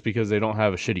improved just because they don't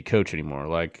have a shitty coach anymore.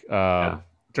 Like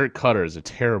Dirk Cutter is a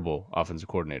terrible offensive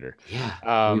coordinator.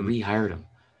 Yeah, we rehired him.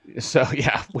 So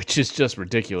yeah, which is just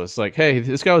ridiculous. Like, hey,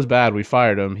 this guy was bad. We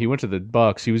fired him. He went to the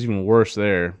Bucs. He was even worse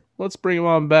there. Let's bring him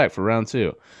on back for round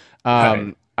 2.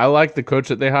 Right. I like the coach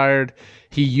that they hired.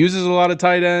 He uses a lot of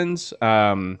tight ends.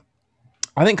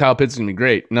 I think Kyle Pitts is going to be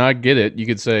great. Now, I get it. You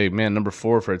could say, man, number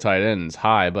 4 for a tight end is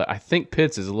high, but I think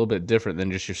Pitts is a little bit different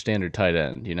than just your standard tight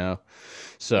end,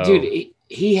 So, dude,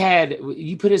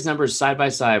 you put his numbers side by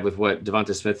side with what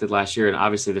Devonta Smith did last year, and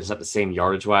obviously there's not the same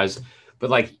yardage-wise, but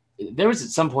like there was at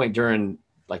some point during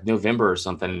like November or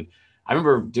something, I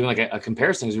remember doing like a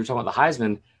comparison because we were talking about the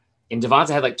Heisman, and Devonta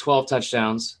had like 12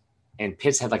 touchdowns, and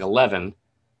Pitts had like 11,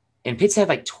 and Pitts had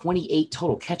like 28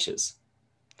 total catches.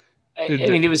 Dude, I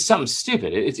mean, it was something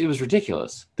stupid. It was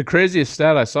ridiculous. The craziest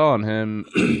stat I saw on him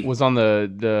was on the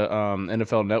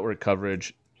NFL Network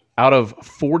coverage. Out of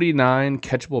 49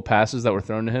 catchable passes that were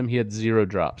thrown to him, he had 0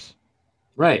 drops.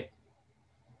 Right.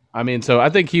 I mean, so I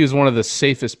think he was one of the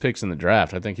safest picks in the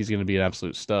draft. I think he's going to be an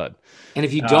absolute stud. And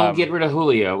if you don't get rid of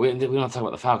Julio, we don't talk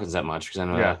about the Falcons that much because I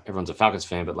know everyone's a Falcons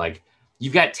fan, but like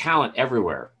you've got talent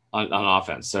everywhere on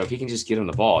offense. So if he can just get him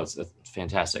the ball, it's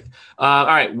fantastic. All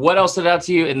right, what else stood out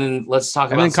to you? And then let's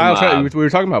talk about Kyle Trask. We were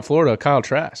talking about Florida, Kyle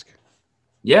Trask.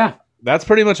 Yeah. That's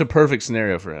pretty much a perfect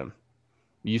scenario for him.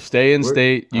 You stay in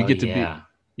state, you get to be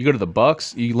you go to the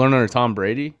Bucs, you learn under Tom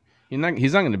Brady. He's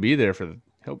not going to be there for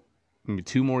maybe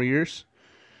 2 more years.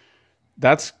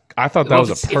 I thought that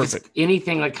was a perfect. If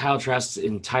anything like Kyle Trask's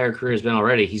entire career has been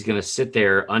already, he's going to sit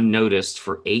there unnoticed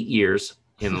for 8 years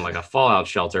in like a fallout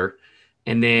shelter.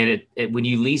 And then when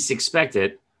you least expect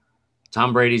it,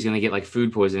 Tom Brady's going to get like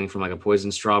food poisoning from like a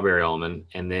poisoned strawberry almond,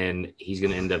 and then he's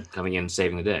going to end up coming in and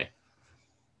saving the day.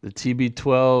 The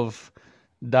TB12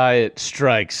 diet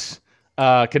strikes.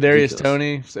 Kadarius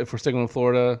Toney, if we're sticking with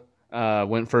Florida,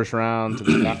 went first round to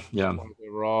the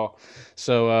overall.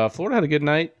 So Florida had a good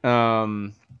night.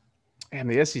 And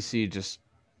the SEC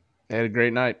they had a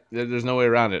great night. There's no way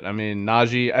around it. I mean,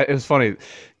 Najee, it was funny.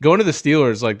 Going to the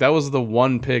Steelers, like that was the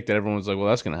one pick that everyone was like, well,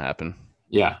 that's going to happen.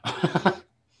 Yeah.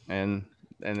 and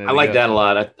I like that a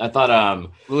lot. I thought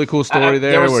really cool story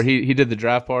there where he did the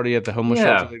draft party at the homeless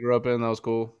shelter they grew up in. That was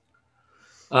cool.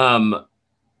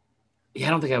 Yeah, I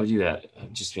don't think I would do that,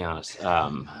 just to be honest.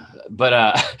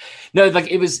 But no,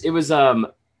 like it was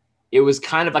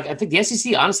kind of like, I think the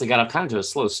SEC honestly got off kind of to a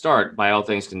slow start by all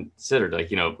things considered.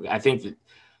 Like, I think that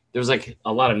there was like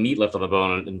a lot of meat left on the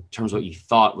bone in terms of what you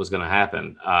thought was going to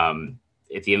happen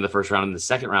at the end of the first round. In the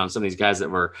second round, some of these guys that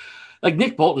were like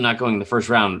Nick Bolton not going in the first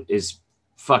round is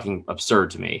fucking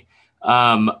absurd to me.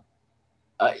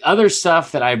 Other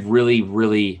stuff that I've really,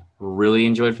 really, really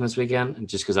enjoyed from this weekend,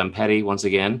 just because I'm petty once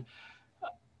again.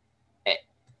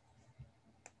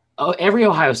 Every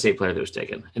Ohio State player that was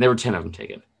taken, and there were 10 of them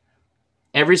taken,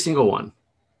 every single one,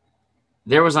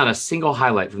 there was not a single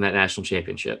highlight from that national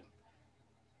championship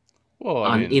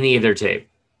on any of their tape.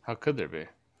 How could there be?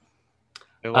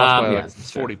 They lost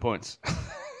by 40 points.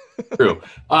 True.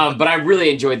 But I really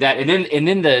enjoyed that. And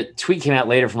then the tweet came out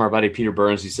later from our buddy Peter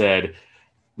Burns, who said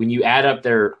when you add up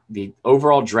the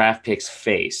overall draft picks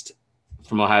faced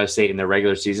from Ohio State in their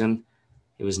regular season,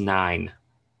 it was 9.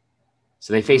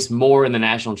 So they faced more in the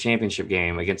national championship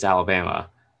game against Alabama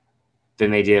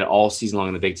than they did all season long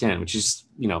in the Big Ten, which is,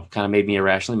 kind of made me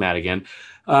irrationally mad again.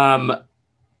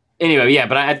 Anyway, yeah,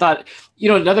 but I thought,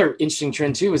 another interesting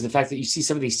trend too is the fact that you see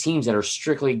some of these teams that are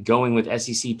strictly going with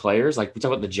SEC players. Like we talk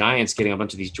about the Giants getting a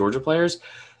bunch of these Georgia players.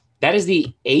 That is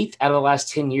the 8th out of the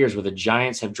last 10 years where the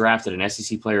Giants have drafted an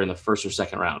SEC player in the first or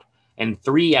second round. And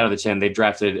 3 out of the 10, they've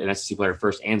drafted an SEC player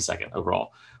first and second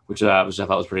overall, which I thought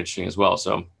was pretty interesting as well.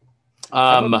 So,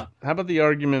 how about the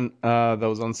argument that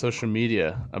was on social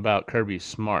media about Kirby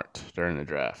Smart during the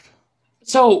draft?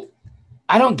 So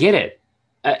I don't get it.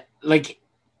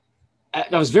 I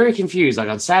was very confused. Like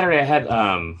on Saturday, I had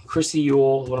Christy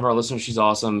Ewell, one of our listeners, she's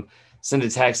awesome, send a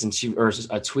text or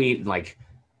a tweet, and like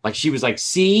she was like,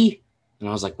 "See," and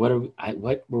I was like, "What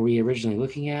were we originally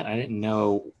looking at?" I didn't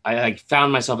know. I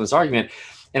found myself in this argument,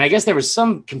 and I guess there was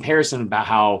some comparison about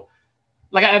how,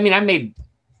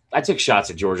 I took shots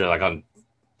at Georgia like on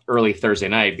early Thursday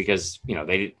night because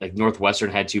they like Northwestern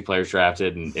had 2 players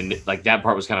drafted, and like that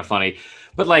part was kind of funny,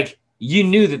 but like you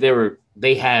knew that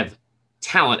they have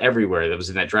talent everywhere that was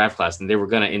in that draft class, and they were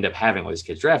going to end up having all these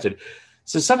kids drafted.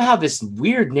 So somehow this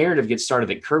weird narrative gets started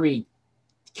that Kirby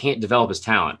can't develop his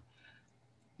talent.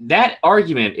 That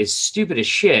argument is stupid as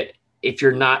shit if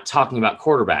you're not talking about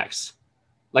quarterbacks.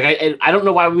 Like I don't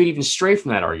know why we'd even stray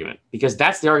from that argument, because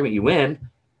that's the argument you win.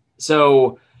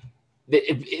 So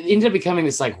it ended up becoming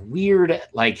this like weird,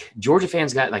 like Georgia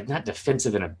fans got like not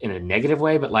defensive in a negative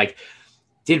way, but like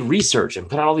did research and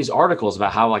put out all these articles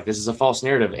about how like this is a false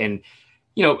narrative. And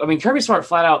Kirby Smart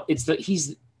flat out, it's the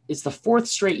 4th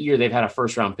straight year they've had a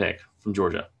first round pick from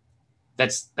Georgia.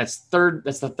 That's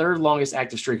the third longest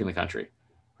active streak in the country,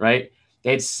 right?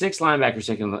 They had 6 linebackers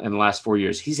taken in the last 4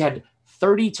 years. He's had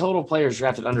 30 total players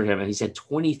drafted under him, and he's had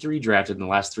 23 drafted in the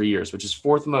last 3 years, which is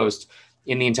 4th most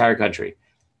in the entire country.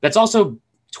 That's also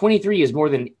 23 is more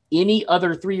than any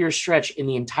other 3-year stretch in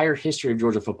the entire history of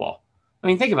Georgia football. I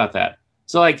mean, think about that.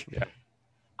 So like, yeah.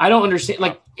 I don't understand.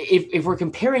 Like, if we're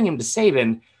comparing him to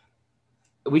Saban,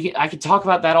 I could talk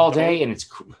about that all day, and it's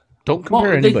don't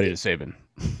compare anybody to Saban.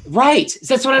 Right.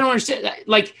 That's what I don't understand.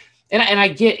 Like, and I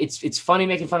get it's funny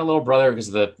making fun of little brother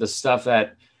because of the stuff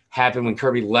that happened when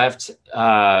Kirby left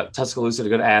Tuscaloosa to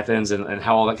go to Athens and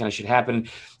how all that kind of shit happened.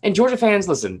 And Georgia fans,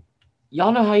 listen,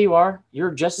 y'all know how you are.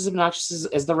 You're just as obnoxious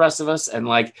as the rest of us, and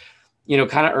like,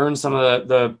 kind of earn some of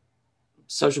the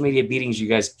social media beatings you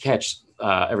guys catch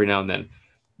every now and then.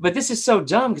 But this is so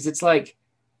dumb because it's like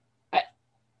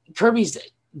Kirby's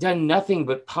done nothing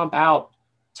but pump out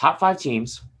top 5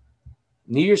 teams,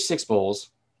 New Year's 6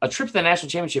 bowls, a trip to the national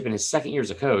championship in his 2nd year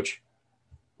as a coach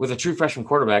with a true freshman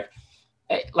quarterback.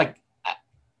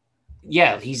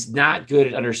 Yeah, he's not good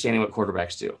at understanding what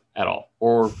quarterbacks do at all,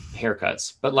 or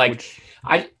haircuts. But like,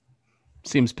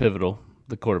 seems pivotal,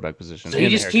 the quarterback position. So he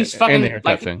just keeps fucking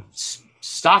like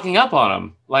stocking up on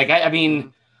him. Like, I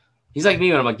mean, he's like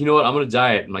me when I'm like, you know what, I'm going to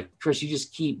diet. I'm like, Chris, you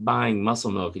just keep buying muscle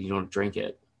milk and you don't drink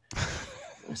it.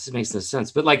 This makes no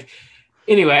sense. But like,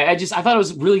 anyway, I thought it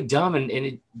was really dumb.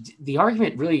 And the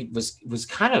argument really was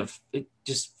kind of, it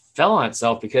just fell on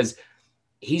itself because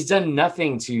he's done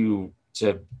nothing to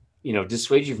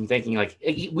dissuade you from thinking like,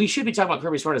 we should be talking about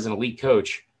Kirby Smart as an elite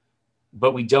coach,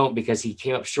 but we don't, because he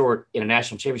came up short in a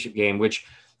national championship game, which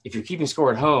if you're keeping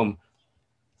score at home,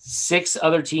 6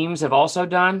 other teams have also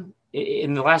done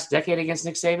in the last decade against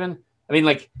Nick Saban. I mean,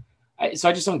 like, so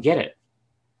I just don't get it.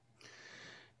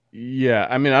 Yeah,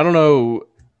 I mean, I don't know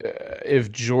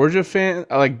if Georgia fans,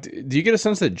 like, do you get a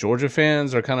sense that Georgia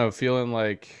fans are kind of feeling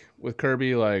like with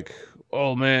Kirby, like,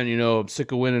 oh man, I'm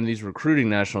sick of winning these recruiting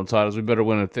national titles. We better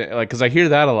win a thing. Like, because I hear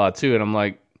that a lot too, and I'm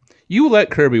like, you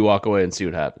let Kirby walk away and see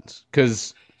what happens,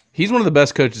 because he's one of the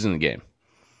best coaches in the game.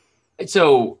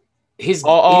 So his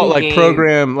all like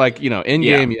program, like in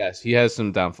game, yes, he has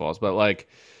some downfalls, but like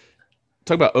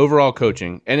talk about overall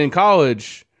coaching, and in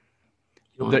college,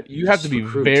 that you have to be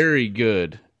very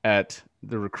good at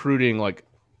the recruiting like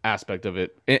aspect of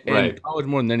it. In college,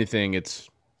 more than anything,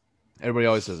 everybody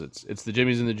always says it's the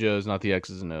Jimmies and the Joes, not the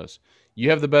X's and O's. You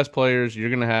have the best players, you're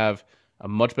going to have a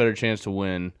much better chance to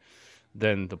win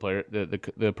than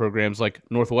the programs like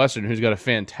Northwestern, who's got a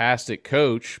fantastic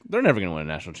coach. They're never going to win a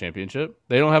national championship.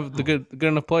 They don't have the good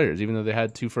enough players, even though they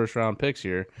had 2 first-round picks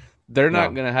here. They're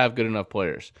not going to have good enough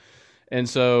players. And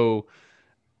so,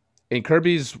 in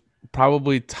Kirby's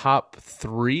probably top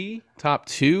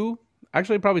 2,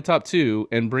 actually probably top 2,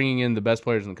 and bringing in the best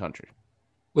players in the country.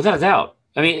 Without a doubt.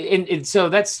 I mean, and so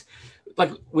that's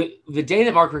like the day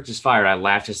that Mark Richt was fired, I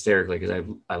laughed hysterically because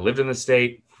I lived in the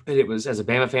state, and it was, as a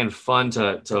Bama fan, fun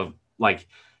to like,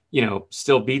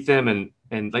 still beat them,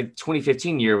 and like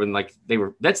 2015 year when like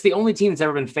that's the only team that's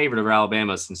ever been favored over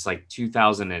Alabama since like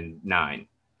 2009.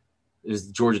 It was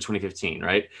Georgia 2015,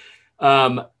 right?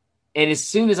 And as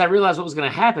soon as I realized what was going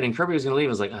to happen and Kirby was going to leave, I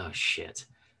was like, oh shit.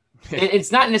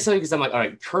 It's not necessarily because I'm like, all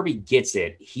right, Kirby gets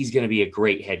it. He's going to be a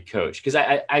great head coach. Because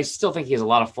I still think he has a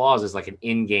lot of flaws as like an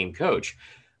in-game coach.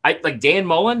 I like Dan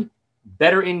Mullen,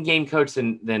 better in-game coach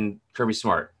than Kirby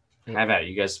Smart. Have at it.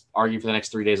 You guys argue for the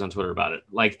next 3 days on Twitter about it.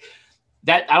 Like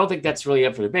that, I don't think that's really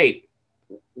up for debate.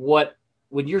 When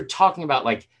you're talking about,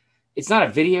 like, it's not a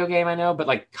video game, I know, but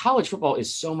like college football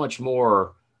is so much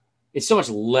more, it's so much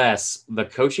less the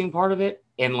coaching part of it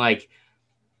and like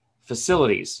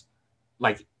facilities,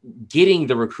 like getting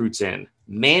the recruits in,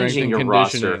 managing your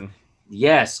roster.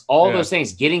 Yes. All those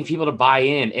things, getting people to buy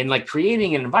in and like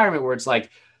creating an environment where it's like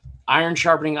iron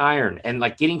sharpening iron and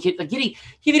like give you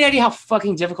an idea how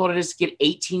fucking difficult it is to get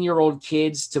 18-year-old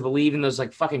kids to believe in those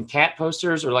like fucking cat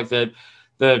posters or like the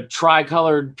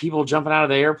tri-colored people jumping out of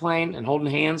the airplane and holding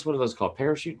hands. What are those called?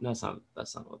 Parachute? No,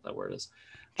 that's not what that word is.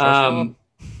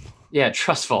 Yeah,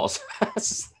 trust falls.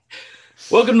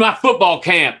 Welcome to my football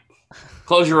camp.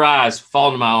 Close your eyes, fall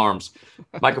into my arms.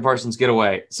 Micah Parsons, get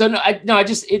away. So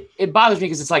it bothers me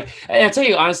because it's like, and I'll tell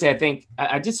you honestly, I think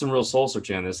I did some real soul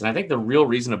searching on this, and I think the real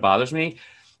reason it bothers me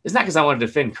is not because I want to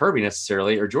defend Kirby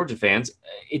necessarily or Georgia fans.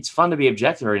 It's fun to be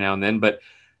objective every now and then, but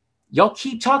y'all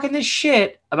keep talking this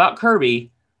shit about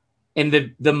Kirby,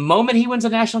 and the moment he wins a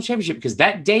national championship, because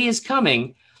that day is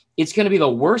coming, it's going to be the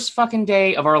worst fucking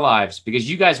day of our lives because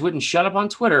you guys wouldn't shut up on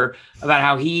Twitter about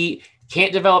how he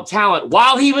can't develop talent.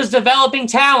 While he was developing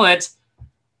talent,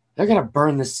 they're going to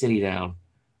burn this city down.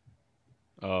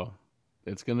 Oh,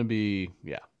 it's going to be,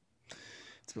 yeah.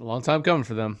 It's been a long time coming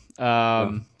for them.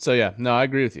 So, yeah, no, I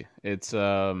agree with you. It's,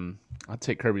 I'll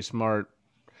take Kirby Smart.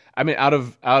 I mean, out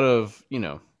of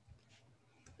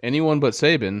anyone but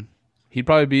Saban, he'd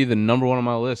probably be the number one on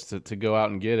my list to go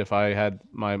out and get if I had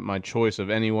my choice of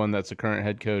anyone that's a current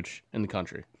head coach in the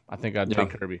country. I think I'd take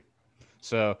Kirby.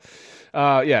 So,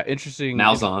 interesting.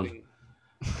 Malzahn.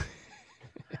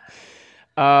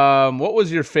 What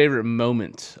was your favorite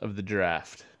moment of the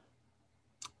draft?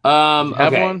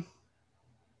 Have one?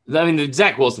 I mean, the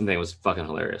Zach Wilson thing was fucking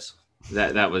hilarious.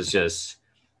 That was just,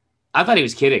 I thought he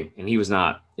was kidding, and he was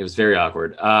not. It was very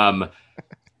awkward.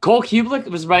 Cole Kublik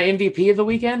was my MVP of the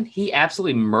weekend. He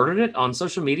absolutely murdered it on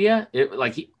social media.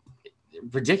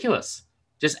 Ridiculous,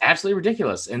 just absolutely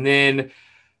ridiculous. And then,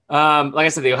 like I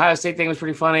said, the Ohio State thing was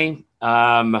pretty funny.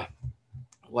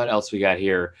 What else we got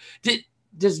here? Did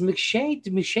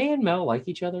McShay and Mel like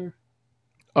each other?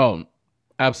 Oh,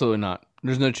 absolutely not.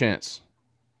 There's no chance.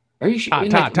 Are you sure?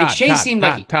 McShay seemed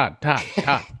like Tat.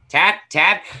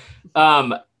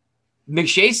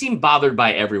 McShay seemed bothered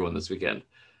by everyone this weekend.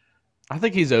 I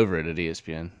think he's over it at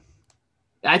ESPN.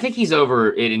 I think he's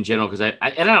over it in general because I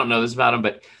don't know this about him,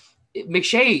 but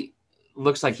McShay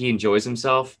looks like he enjoys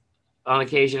himself on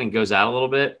occasion and goes out a little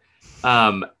bit.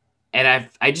 And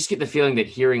I just get the feeling that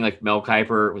hearing like Mel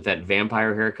Kiper with that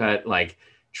vampire haircut, like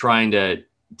trying to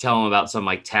tell him about some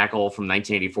like tackle from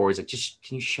 1984, he's like, just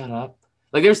can you shut up?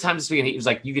 Like there was times this weekend he was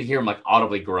like, you could hear him like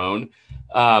audibly groan,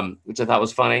 which I thought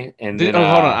was funny. And then, hold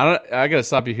on, I gotta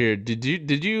stop you here. Did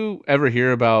you ever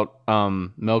hear about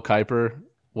Mel Kiper,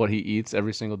 what he eats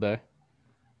every single day?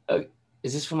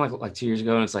 Is this from like 2 years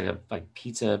ago? And it's like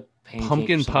pizza, pancake,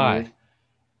 pumpkin pie.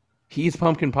 He eats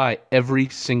pumpkin pie every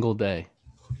single day.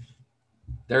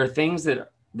 There are things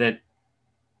that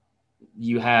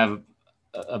you have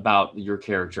about your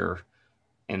character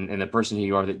and the person who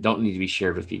you are that don't need to be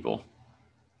shared with people.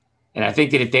 And I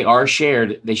think that if they are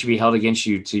shared, they should be held against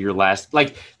you to your last.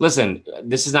 Like, listen,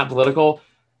 this is not political.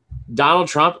 Donald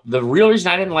Trump, the real reason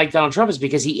I didn't like Donald Trump is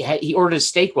because he ordered a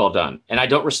steak well done, and I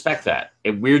don't respect that.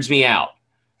 It weirds me out.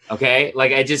 Okay,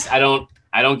 like I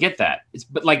don't get that.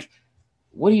 But like,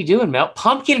 what are you doing, Mel?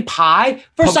 Pumpkin pie?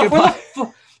 First off,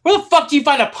 where the fuck do you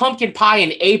find a pumpkin pie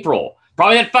in April?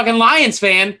 Probably that fucking Lions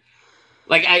fan.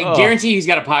 Like, I guarantee he's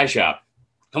got a pie shop.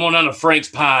 Come on down to Frank's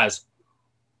Pies.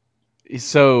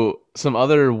 So, some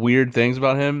other weird things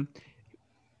about him.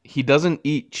 He doesn't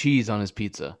eat cheese on his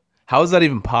pizza. How is that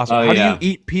even possible? How do you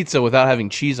eat pizza without having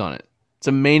cheese on it? It's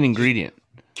a main ingredient.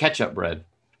 Ketchup bread.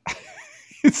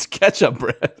 It's ketchup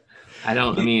bread.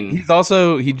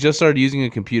 He just started using a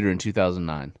computer in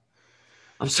 2009.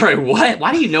 I'm sorry, what?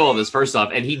 Why do you know all this first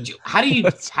off? And how do you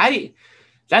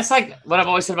that's like what I've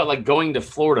always said about like going to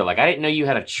Florida. Like I didn't know you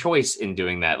had a choice in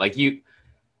doing that. Like what do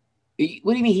you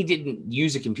mean he didn't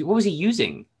use a computer? What was he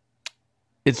using?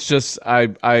 It's just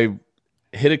I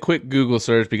hit a quick Google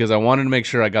search because I wanted to make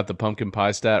sure I got the pumpkin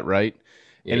pie stat right.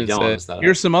 Yeah, And you it don't want to said, mess that up.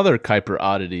 here's some other Kuiper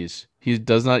oddities. He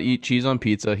does not eat cheese on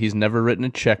pizza. He's never written a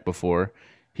check before.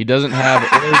 He doesn't have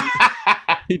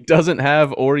he doesn't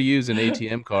have or use an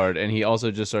ATM card, and he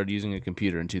also just started using a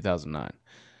computer in 2009.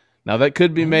 Now that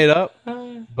could be made up,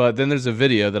 but then there's a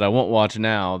video that I won't watch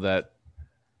now that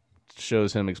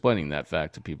shows him explaining that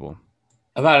fact to people.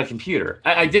 About a computer.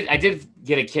 I did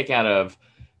get a kick out of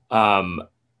um,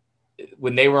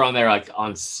 when they were on there, like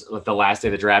on like the last day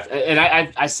of the draft. And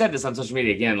I said this on social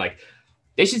media again, like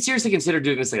they should seriously consider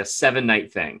doing this like a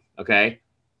 7-night thing. Okay.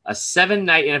 A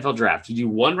 7-night NFL draft. You do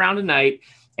one round a night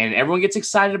and everyone gets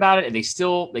excited about it and they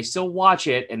still watch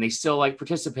it and they still like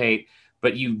participate,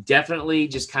 but you definitely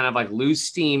just kind of like lose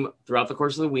steam throughout the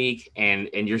course of the week and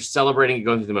you're celebrating and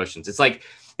going through the motions. It's like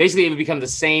basically it would become the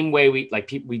same way we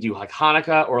do like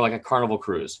Hanukkah or like a carnival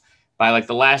cruise. By like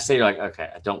the last day, you're like, okay,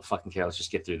 I don't fucking care. Let's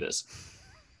just get through this.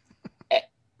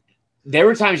 There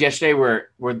were times yesterday where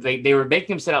they were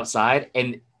making them sit outside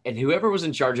and whoever was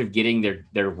in charge of getting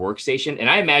their workstation. And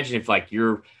I imagine if like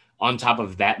you're on top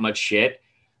of that much shit,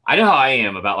 I know how I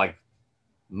am about like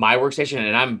my workstation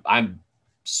and I'm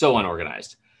so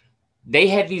unorganized. They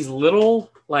had these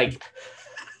little like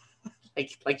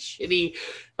shitty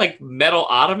like metal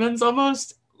ottomans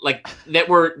almost like that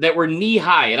were knee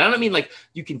high. And I don't mean like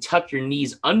you can tuck your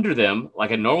knees under them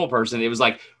like a normal person. It was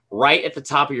like right at the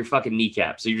top of your fucking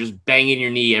kneecap. So you're just banging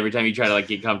your knee every time you try to like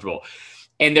get comfortable.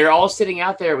 And they're all sitting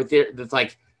out there with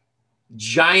like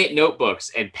giant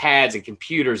notebooks and pads and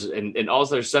computers and all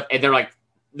this other stuff. And they're like,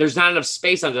 there's not enough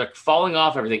space on. They're like falling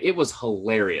off everything. It was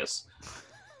hilarious.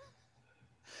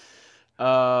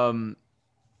 I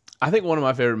think one of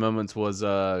my favorite moments was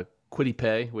Quiddy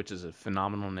Pay, which is a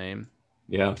phenomenal name.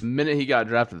 Yeah. The minute he got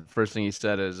drafted, the first thing he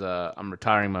said is, I'm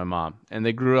retiring my mom. And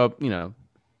they grew up,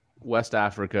 West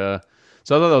Africa.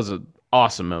 So I thought that was an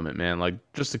awesome moment, man. Like,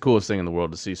 just the coolest thing in the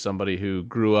world to see somebody who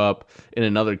grew up in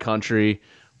another country,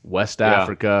 West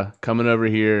Africa, coming over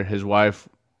here, his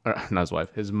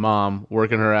mom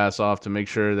working her ass off to make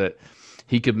sure that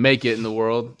he could make it in the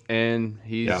world. And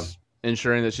he's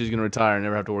ensuring that she's going to retire and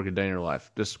never have to work a day in her life.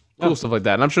 Just cool stuff like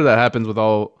that. And I'm sure that happens with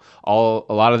a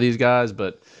lot of these guys,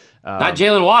 but not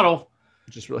Jalen Waddle.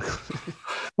 Just really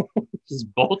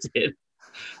just bolted.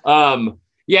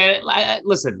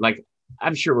 Listen, like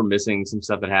I'm sure we're missing some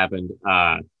stuff that happened.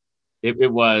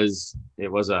 It was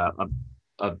a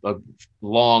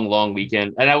long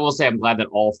weekend, and I will say I'm glad that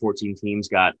all 14 teams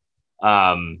got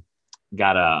at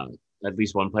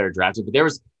least one player drafted. But there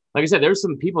was, like I said, there were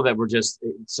some people that were just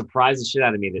surprised the shit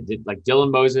out of me that did, like Dylan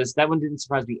Moses. That one didn't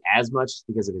surprise me as much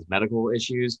because of his medical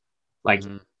issues. Like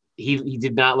he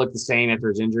did not look the same after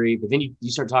his injury. But then you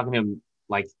start talking to him,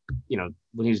 like,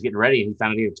 when he was getting ready and he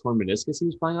found out he had a torn meniscus he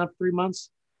was playing on for 3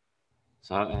 months.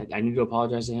 So I need to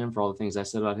apologize to him for all the things I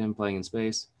said about him playing in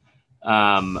space.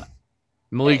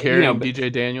 Malik Herring,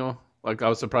 DJ Daniel. Like, I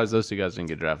was surprised those two guys didn't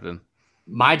get drafted.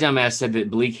 My dumbass said that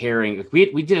Malik Herring,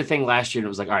 we did a thing last year and it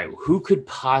was like, all right, who could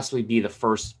possibly be the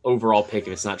first overall pick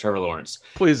if it's not Trevor Lawrence?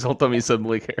 Please don't tell me you said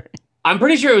Malik Herring. I'm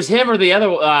pretty sure it was him or the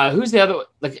other. Who's the other?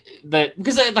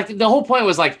 Because the whole point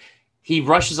was like he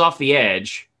rushes off the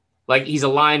edge, like he's a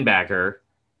linebacker,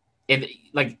 and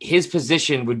like his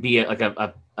position would be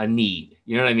a need.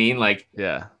 You know what I mean? Like,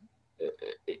 yeah.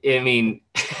 I mean,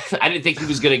 I didn't think he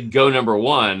was going to go number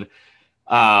one,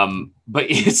 but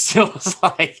it still was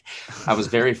like I was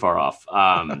very far off.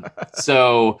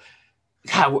 So,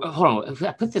 God, hold on.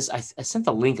 I put this. I sent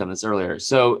the link on this earlier.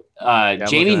 So,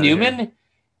 Jamie Newman.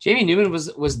 Jamie Newman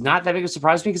was not that big of a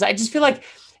surprise to me because I just feel like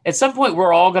at some point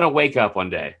we're all going to wake up one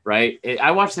day, right? I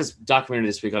watched this documentary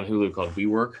this week on Hulu called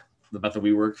WeWork, about the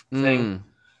WeWork thing.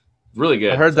 Really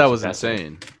good. I heard that was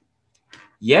insane.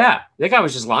 Yeah, that guy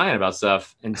was just lying about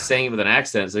stuff and saying it with an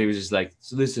accent. So he was just like,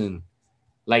 so listen,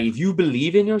 like if you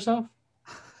believe in yourself,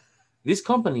 this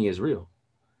company is real.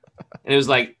 And it was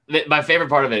like my favorite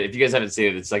part of it, if you guys haven't seen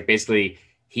it, it's like basically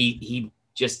he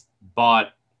just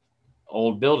bought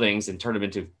old buildings and turned them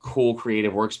into cool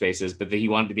creative workspaces, but then he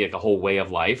wanted to be like a whole way of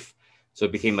life. So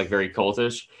it became like very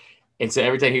cultish. And so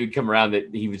every time he would come around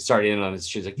that he would start in on this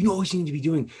shit, like, you know what we need to be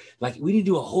doing? Like we need to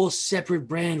do a whole separate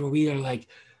brand where we are like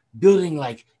building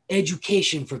like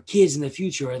education for kids in the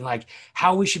future and like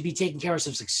how we should be taking care of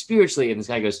ourselves like spiritually. And this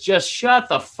guy goes, just shut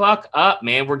the fuck up,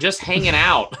 man. We're just hanging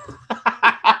out.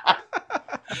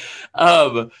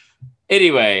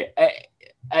 Anyway,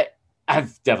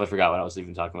 I've definitely forgot what I was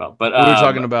even talking about, but we were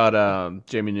talking about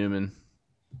Jamie Newman.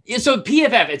 Yeah. So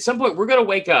PFF, at some point we're going to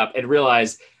wake up and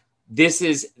realize this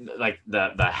is like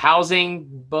the housing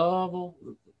bubble,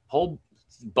 whole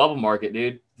bubble market,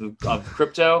 dude. of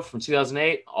crypto from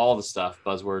 2008, all the stuff,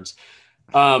 buzzwords.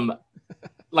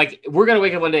 Like we're going to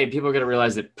wake up one day and people are going to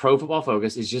realize that Pro Football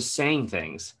Focus is just saying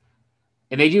things.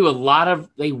 And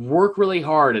they work really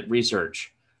hard at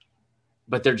research,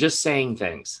 but they're just saying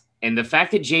things. And the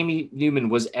fact that Jamie Newman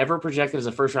was ever projected as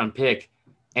a first round pick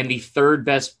and the third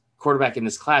best quarterback in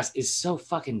this class is so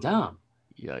fucking dumb.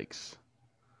 Yikes.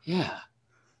 Yeah.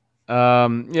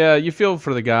 Yeah, you feel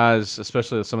for the guys,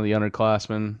 especially some of the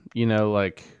underclassmen,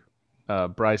 like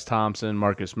Bryce Thompson,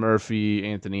 Marcus Murphy,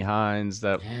 Anthony Hines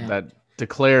that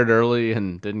declared early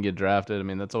and didn't get drafted. I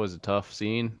mean, that's always a tough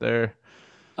scene there.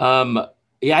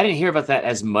 Yeah, I didn't hear about that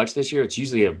as much this year. It's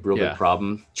usually a real big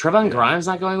problem. Trevon Grimes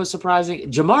not going was surprising.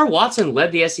 Jamar Watson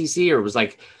led the SEC or was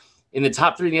like in the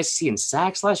top 3 in the SEC in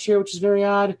sacks last year, which is very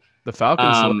odd. The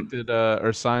Falcons selected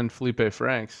or signed Felipe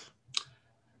Franks.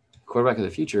 Quarterback of the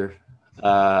future,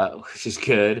 which is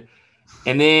good.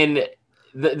 And then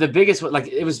the biggest one, like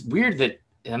it was weird that,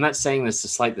 and I'm not saying this to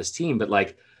slight this team, but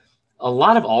like a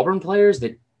lot of Auburn players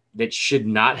that should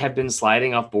not have been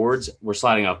sliding off boards were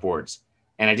sliding off boards.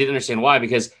 And I didn't understand why,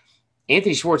 because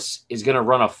Anthony Schwartz is going to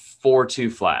run a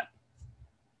 4.2 flat.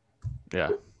 Yeah.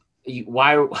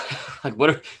 Why? Like,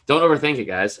 what? Don't overthink it,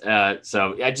 guys.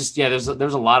 So I just, there's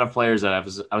a lot of players that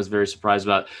I was very surprised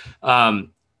about.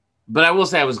 But I will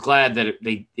say I was glad that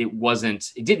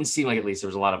it didn't seem like at least there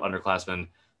was a lot of underclassmen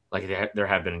like there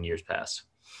have been in years past.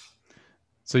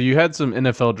 So you had some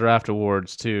NFL draft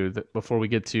awards too, before we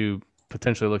get to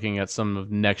potentially looking at some of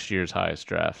next year's highest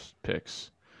draft picks.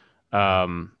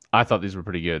 I thought these were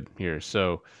pretty good here.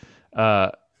 So,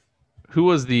 who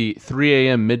was the 3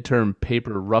 a.m. midterm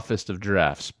paper roughest of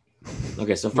drafts?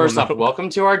 Okay, so first off, welcome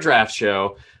to our draft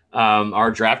show,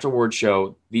 our draft award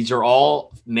show. These are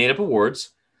all made up awards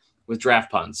with draft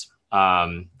puns.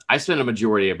 I spent a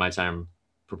majority of my time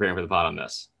preparing for the pod on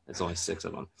this. It's only 6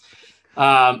 of them.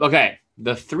 Okay,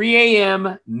 the 3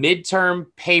 a.m. midterm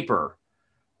paper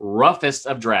roughest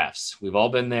of drafts. We've all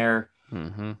been there.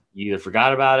 Mm-hmm. You either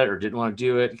forgot about it or didn't want to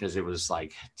do it because it was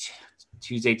like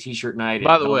Tuesday T-shirt night.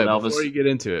 By the way, before you get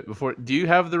into it, do you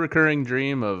have the recurring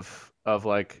dream of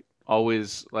like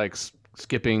always like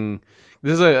skipping?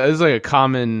 This is like a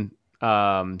common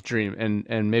dream,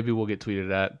 and maybe we'll get tweeted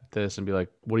at this and be like,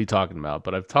 "What are you talking about?"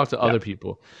 But I've talked to other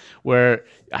people where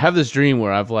I have this dream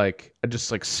where I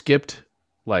just like skipped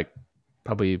like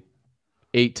probably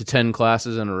 8 to 10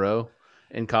 classes in a row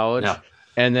in college. Yeah.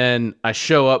 And then I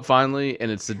show up finally,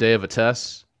 and it's the day of a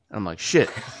test. And I'm like, shit.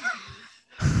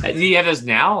 Do you have those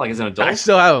now, like as an adult? I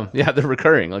still have them. Yeah, they're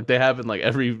recurring. Like they happen like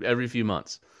every few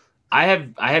months. I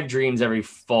have dreams every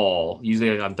fall,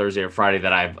 usually like on Thursday or Friday,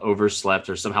 that I've overslept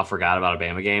or somehow forgot about a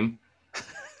Bama game.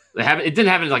 It didn't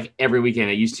happen like every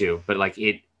weekend it used to, but like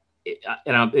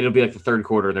it'll be like the third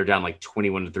quarter. They're down like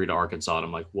 21-3 to Arkansas, and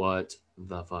I'm like, what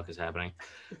the fuck is happening?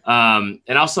 And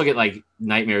I also get like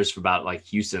nightmares about like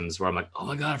Houston's, where I'm like, oh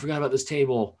my god, I forgot about this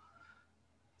table.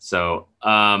 So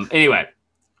anyway,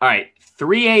 all right,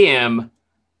 3 a.m.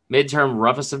 midterm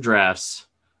roughest of drafts.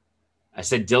 I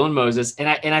said Dylan Moses, and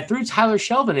I threw Tyler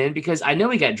Shelvin in because I know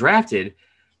he got drafted,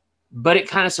 but it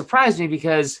kind of surprised me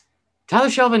because Tyler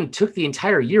Shelvin took the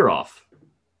entire year off.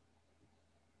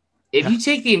 If you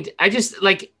take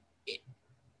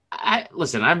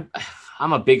listen,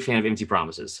 I'm a big fan of empty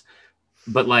promises,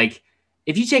 but like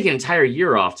if you take an entire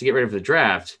year off to get ready for the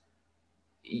draft,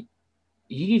 you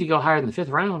need to go higher than the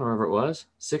 5th round, or whatever it was,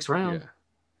 6th round.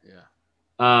 Yeah.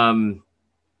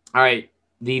 All right.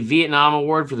 The Vietnam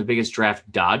Award for the biggest draft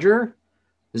dodger.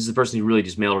 This is the person who really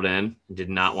just mailed it in and did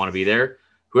not want to be there.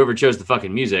 Whoever chose the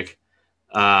fucking music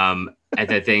at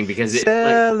that thing, because it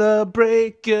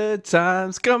celebrate good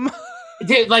times. Come on.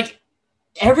 Dude, like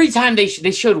every time they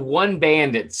showed one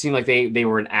band that seemed like they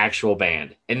were an actual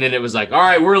band, and then it was like, all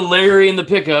right, we're Larry and the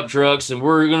pickup trucks, and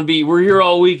we're here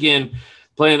all weekend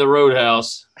playing the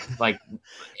Roadhouse. Like,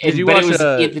 it was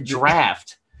at the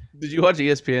draft. Did you watch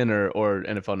ESPN or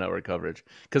NFL Network coverage?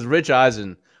 Because Rich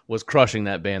Eisen was crushing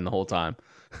that band the whole time.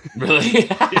 Really?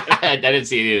 I didn't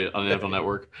see it on the NFL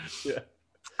Network. Yeah.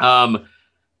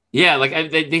 Yeah,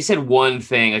 like they said one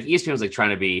thing. Like ESPN was like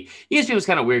trying to be. ESPN was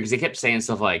kind of weird because they kept saying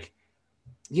stuff like,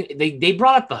 they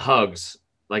brought up the hugs.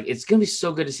 Like, it's gonna be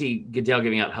so good to see Gooddell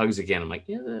giving out hugs again. I'm like,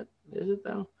 yeah, is it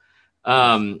though?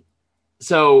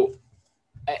 So,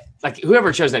 like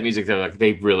whoever chose that music though, like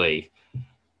they really.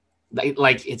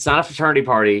 Like it's not a fraternity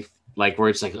party, like where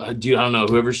it's like, oh, dude, I don't know,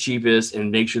 whoever's cheapest,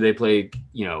 and make sure they play,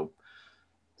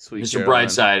 Sweet Mr.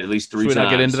 Brightside at least 3 times. Should we not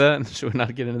get into that? Should we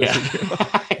not get into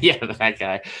that? Yeah, that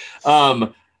guy.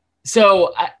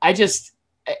 So I just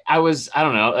I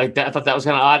don't know, like that. I thought that was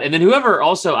kind of odd. And then whoever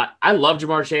also, I love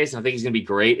Jamar Chase, and I think he's going to be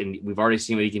great. And we've already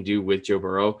seen what he can do with Joe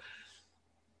Burrow.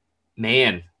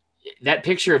 Man, that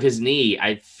picture of his knee,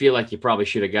 I feel like you probably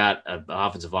should have got an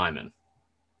offensive lineman.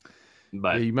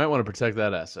 But yeah, you might want to protect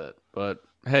that asset. But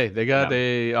hey, they got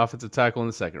a offensive tackle in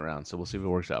the second round, so we'll see if it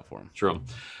works out for him. True.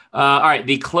 All right,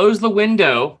 the close the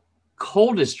window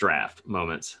coldest draft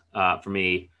moments for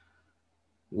me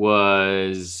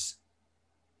was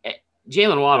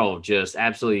Jalen Waddle just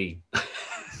absolutely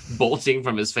bolting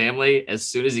from his family as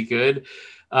soon as he could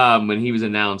when he was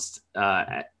announced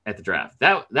at the draft.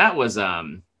 That was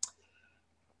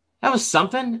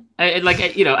something.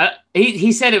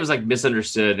 He said it was like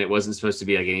misunderstood and it wasn't supposed to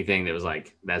be like anything that was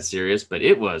like that serious, but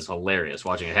it was hilarious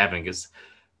watching it happen. Because,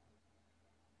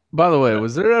 by the way,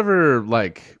 was there ever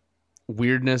like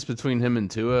weirdness between him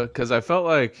and Tua? Because I felt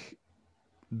like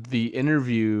the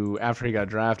interview after he got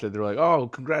drafted, they're like, "Oh,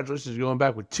 congratulations, you're going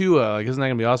back with Tua. Like, isn't that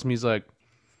gonna be awesome?" He's like,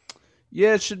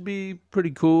 "Yeah, it should be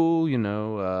pretty cool. You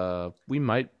know, we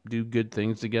might do good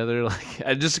things together." Like,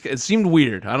 it seemed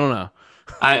weird. I don't know.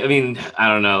 I mean, I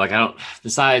don't know. Like,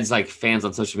 besides like fans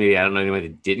on social media, I don't know anyone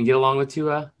that didn't get along with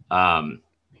Tua.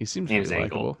 He seems pretty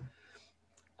likable.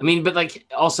 I mean, but like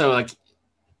also like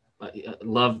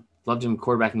loved him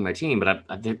quarterbacking my team, but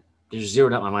there's zero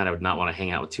doubt in my mind I would not want to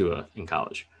hang out with Tua in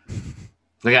college.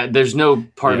 Like, there's no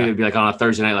part of me that would be like on a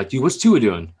Thursday night, like, dude, what's Tua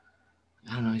doing?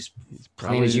 I don't know. He's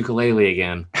playing his ukulele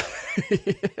again.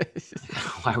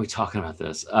 Why are we talking about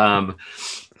this?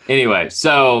 Anyway,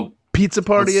 so pizza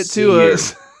party at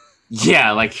Tua's.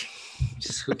 Yeah, like,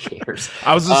 just who cares?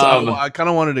 I kind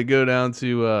of wanted to go down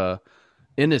to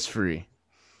Innisfree.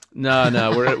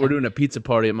 No, we're doing a pizza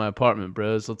party at my apartment,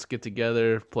 bros. Let's get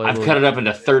together. I've cut it up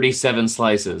into 37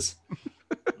 slices.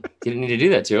 Didn't need to do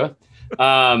that, Tua.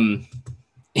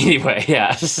 Anyway,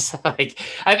 yeah, like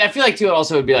I feel like Tua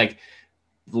also would be like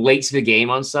late to the game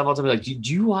on stuff. I'll tell me like, do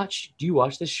you watch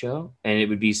this show? And it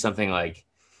would be something like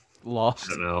Lost.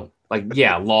 I don't know, like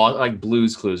Lost, like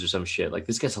Blue's Clues or some shit. Like,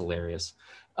 this guy's hilarious.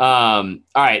 All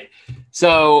right,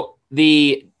 so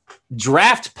the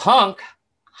Draft Punk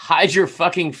Hide Your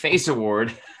Fucking Face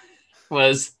Award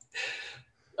was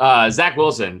Zach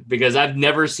Wilson, because I've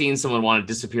never seen someone want to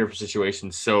disappear from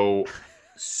situations so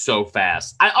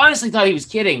fast. I honestly thought he was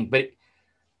kidding, but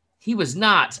he was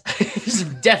not. He's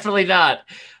definitely not.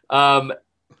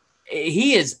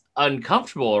 He is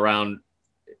uncomfortable around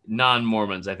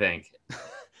non-Mormons, I think.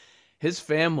 His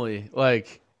family,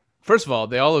 like, first of all,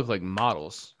 they all look like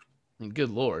models. I mean, good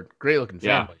Lord, great looking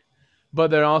family. Yeah. But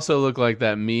they also look like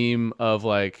that meme of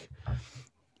like,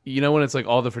 you know, when it's like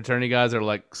all the fraternity guys are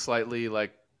like slightly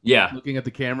like looking at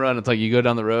the camera, and it's like you go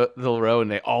down the row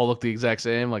and they all look the exact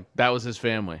same. Like, that was his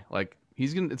family. Like,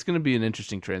 it's gonna be an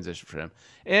interesting transition for him.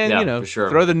 And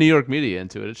throw the New York media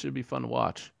into it. It should be fun to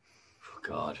watch. Oh,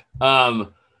 God.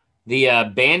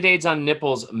 The Band-Aids on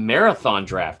Nipples marathon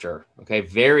drafter. Okay,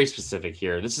 very specific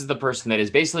here. This is the person that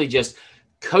is basically just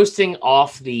coasting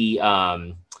off the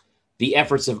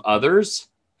efforts of others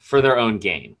for their own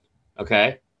gain.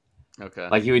 Okay.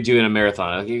 Like you would do in a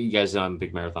marathon. Like, you guys know I'm a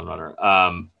big marathon runner.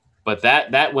 But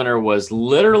that winner was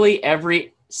literally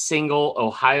every single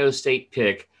Ohio State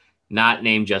pick not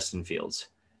named Justin Fields.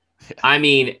 Yeah. I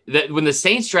mean, when the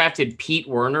Saints drafted Pete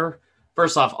Werner,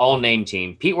 first off, all name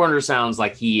team. Pete Werner sounds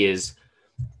like he is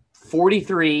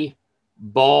 43,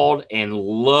 bald, and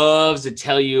loves to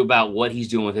tell you about what he's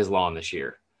doing with his lawn this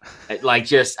year. Like,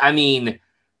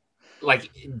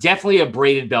 definitely a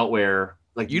braided belt wearer.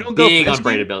 Like, you don't big go on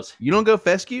braided belts. You don't go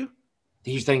fescue?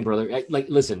 Here's the thing, brother. Like,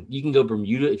 listen, you can go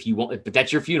Bermuda if you want, but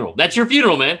that's your funeral. That's your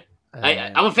funeral, man.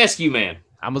 I'm a fescue man.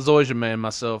 I'm a Zoysia man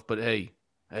myself, but hey,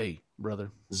 brother.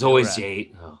 Zoe's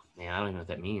Jade. Oh, man, I don't even know what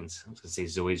that means. I was going to say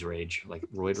Zoe's Rage, like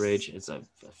roid rage. It's a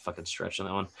fucking stretch on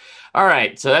that one. All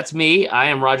right, so that's me. I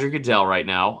am Roger Gooddell right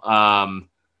now. How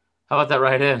about that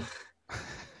right in?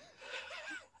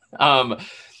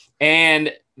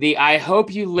 And I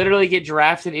hope you literally get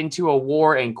drafted into a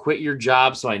war and quit your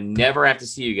job so I never have to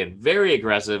see you again. Very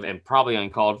aggressive and probably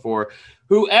uncalled for.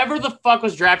 Whoever the fuck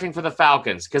was drafting for the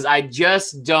Falcons, because I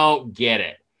just don't get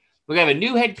it. We have a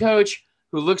new head coach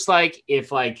who looks like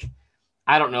if, like,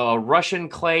 I don't know, a Russian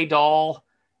clay doll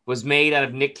was made out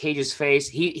of Nick Cage's face.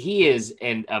 He is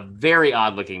a very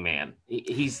odd looking man.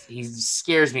 He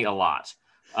scares me a lot.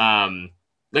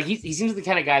 Like, he seems like the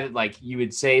kind of guy that, like, you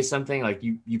would say something like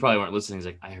you probably weren't listening. He's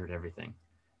like, I heard everything.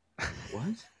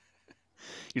 What?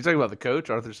 You're talking about the coach,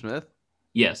 Arthur Smith?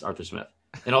 Yes, Arthur Smith.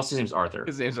 And also his name's Arthur.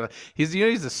 He's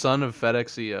the son of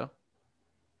FedEx CEO.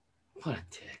 What a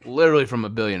dick. Literally from a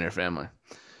billionaire family.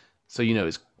 So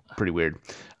he's pretty weird.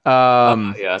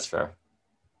 Yeah, that's fair.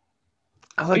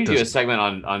 I We like need to do a those. segment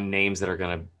on names that are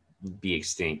gonna be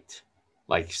extinct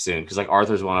like soon because like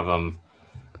Arthur's one of them.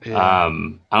 Yeah. I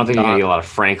don't think you're gonna Don, get a lot of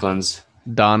Franklins.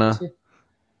 Donna,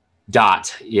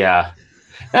 Dot, yeah.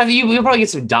 Now, you'll probably get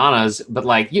some Donnas, but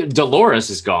like Dolores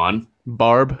is gone.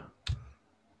 Barb.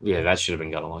 Yeah, that should have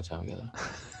been gone a long time ago.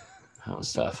 That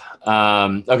was tough.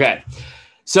 Okay,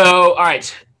 so all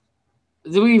right.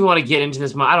 Do we even want to get into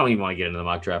this? I don't even want to get into the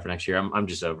mock draft for next year. I'm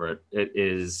just over it. It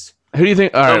is Who do you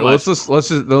think? All so right, much.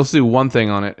 let's do one thing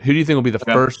on it. Who do you think will be the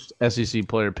Okay. first SEC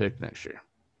player picked next year?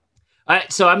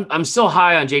 So I'm still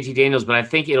high on JT Daniels, but I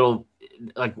think it'll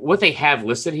like what they have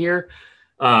listed here.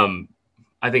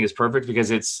 I think is perfect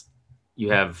because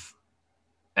you have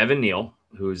Evan Neal,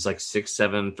 who's like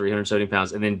 6'7", 370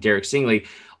 pounds, and then Derek Stingley.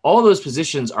 All those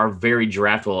positions are very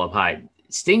draftable up high.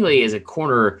 Stingley is a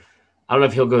corner. I don't know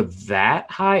if he'll go that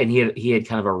high, and he had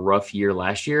kind of a rough year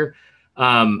last year.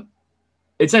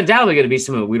 It's undoubtedly going to be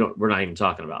something we're not even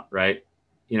talking about, right?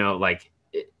 You know, like.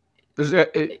 Is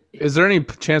there any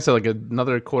chance that like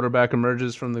another quarterback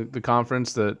emerges from the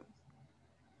conference that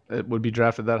it would be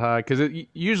drafted that high? Because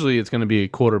usually it's going to be a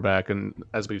quarterback, and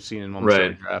as we've seen in almost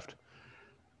every draft.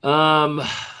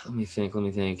 Let me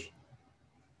think.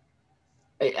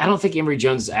 I don't think Emory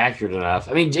Jones is accurate enough.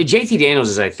 I mean, JT Daniels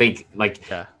is, I think, like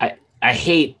yeah. I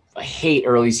hate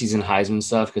early season Heisman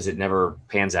stuff because it never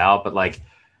pans out, but like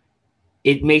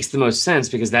it makes the most sense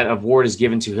because that award is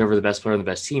given to whoever the best player on the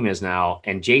best team is now,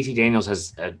 and JT Daniels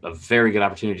has a very good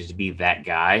opportunity to be that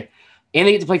guy, and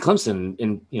they get to play Clemson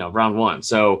in round one,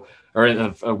 or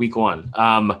in week one.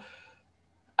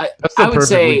 That's the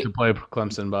perfect week to play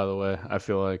Clemson, by the way. I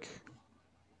feel like.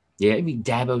 Yeah, I mean,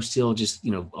 Dabo still just,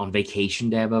 on vacation,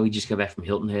 Dabo. He just got back from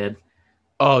Hilton Head.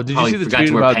 Oh, did you see the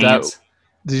tweet about that?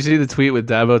 Did you see the tweet with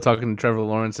Dabo talking to Trevor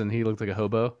Lawrence and he looked like a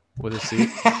hobo with his suit?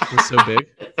 It was so big.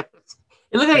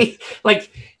 It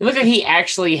looked like he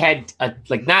actually had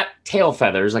not tail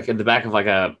feathers, like in the back of like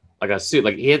a suit.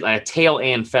 Like he had a tail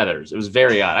and feathers. It was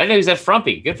very odd. I know he's that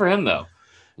frumpy. Good for him though.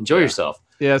 Enjoy yourself.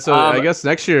 Yeah, so I guess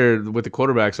next year with the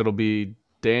quarterbacks, it'll be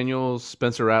Daniels,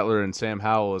 Spencer Rattler, and Sam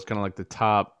Howell is kind of like the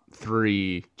top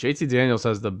three. JT Daniels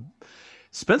has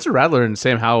Spencer Rattler and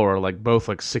Sam Howell are like both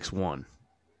like 6'1".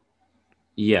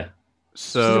 Yeah.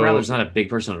 So Spencer Rattler's not a big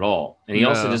person at all, and he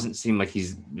also doesn't seem like he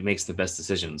makes the best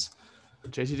decisions.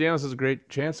 JT Daniels has a great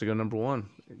chance to go number one.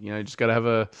 You just gotta have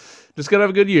a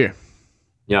good year.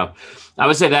 Yeah, I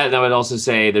would say that. And I would also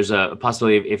say there's a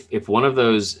possibility if one of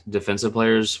those defensive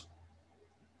players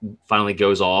finally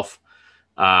goes off,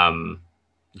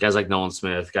 guys like Nolan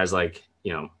Smith, guys like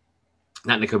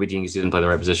not N'Kobe Dean because he didn't play the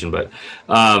right position, but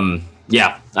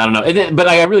yeah, I don't know. But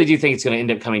I really do think it's going to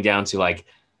end up coming down to like,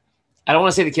 I don't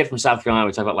want to say the kid from South Carolina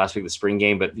we talked about last week, the spring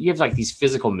game, but you have like these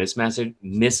physical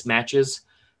mismatches,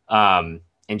 and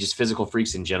just physical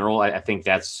freaks in general. I think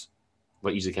that's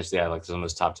what usually catches the eye, like some of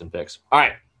those top 10 picks. All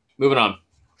right, moving on.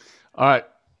 All right,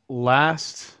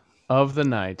 last of the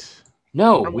night.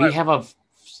 No, we have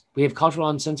cultural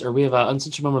uncensored, or we have an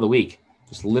uncensored moment of the week.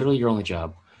 It's literally your only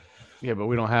job. Yeah, but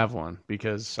we don't have one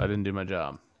because I didn't do my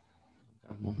job.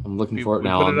 I'm looking for it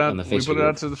now on the Facebook group. We put it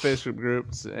out to the Facebook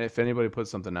group. If anybody puts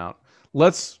something out,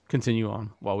 let's continue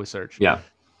on while we search. Yeah.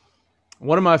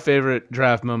 One of my favorite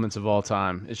draft moments of all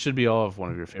time. It should be all of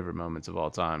one of your favorite moments of all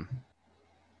time.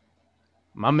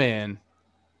 My man,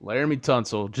 Laremy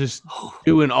Tunsil, just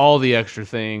doing all the extra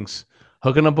things,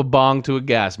 hooking up a bong to a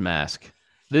gas mask.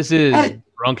 This is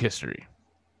drunk history.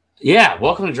 Yeah,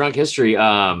 welcome to drunk history.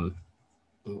 High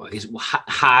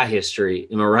history.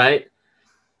 Am I right?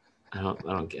 I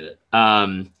don't get it.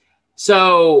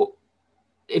 So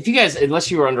if you guys,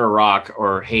 unless you were under a rock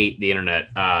or hate the internet,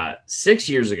 6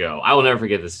 years ago, I will never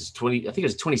forget this. I think it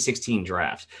was 2016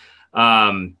 draft.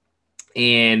 And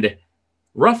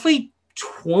roughly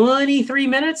 23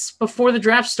 minutes before the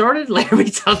draft started, Laremy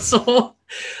Tunsil,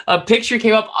 a picture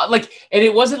came up and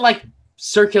it wasn't like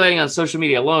circulating on social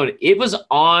media alone. It was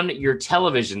on your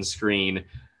television screen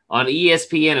on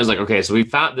ESPN. It was like, okay, so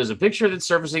there's a picture that's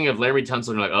surfacing of Laremy Tunsil.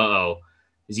 And you're like, uh-oh,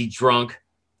 is he drunk?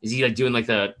 Is he like doing like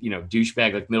the,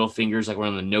 douchebag, like middle fingers, like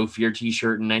wearing the No Fear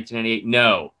t-shirt in 1998?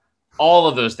 No, all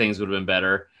of those things would have been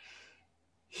better.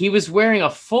 He was wearing a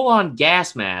full-on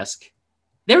gas mask.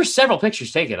 There were several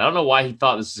pictures taken. I don't know why he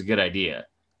thought this was a good idea.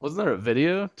 Wasn't there a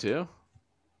video too?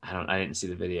 I didn't see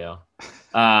the video.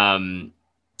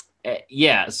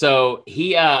 Yeah. So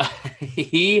he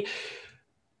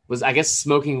was, I guess,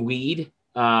 smoking weed,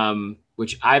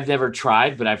 which I've never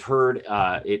tried, but I've heard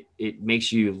it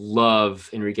makes you love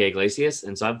Enrique Iglesias,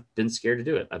 and so I've been scared to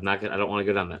do it. I don't want to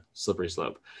go down that slippery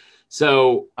slope.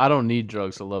 So I don't need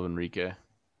drugs to love Enrique.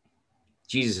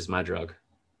 Jesus is my drug.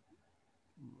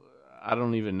 I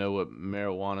don't even know what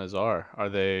marijuanas are. Are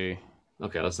they?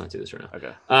 Okay, let's not do this right now.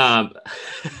 Okay.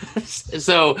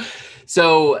 So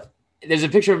there's a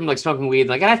picture of him like smoking weed.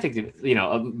 Like I think that,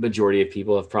 a majority of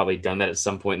people have probably done that at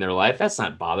some point in their life. That's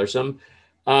not bothersome.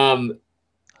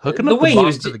 Hooking the up way the he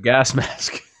was to the gas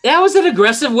mask. That was an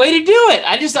aggressive way to do it.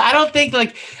 I don't think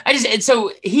and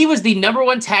so he was the number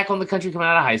one tackle in the country coming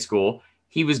out of high school.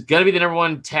 He was going to be the number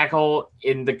one tackle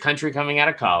in the country coming out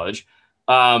of college.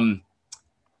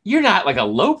 You're not like a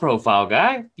low profile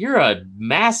guy. You're a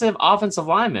massive offensive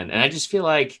lineman. And I just feel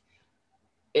like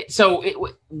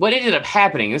what ended up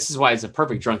happening, this is why it's a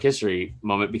perfect drunk history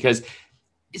moment, because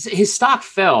his stock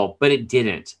fell, but it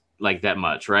didn't like that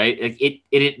much, right? Like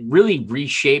it really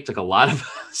reshaped like a lot of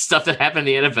stuff that happened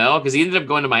in the NFL, because he ended up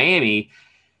going to Miami,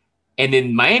 and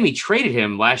then Miami traded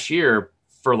him last year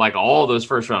for like all those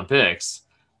first round picks.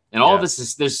 And all of this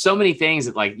is, there's so many things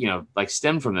that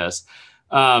stem from this.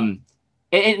 And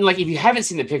like, if you haven't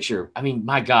seen the picture, I mean,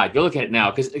 my God, go look at it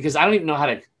now. Cause I don't even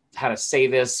know how to say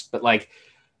this, but like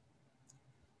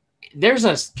there's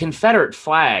a Confederate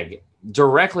flag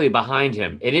directly behind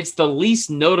him, and it's the least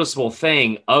noticeable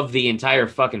thing of the entire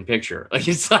fucking picture. Like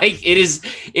it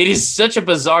is such a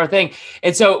bizarre thing.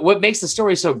 And so what makes the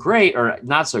story so great, or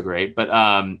not so great, but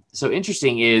so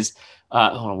interesting is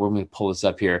hold on, we're going to pull this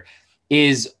up here,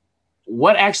 is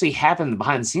what actually happened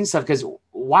behind the scenes stuff. Because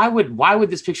why would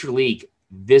this picture leak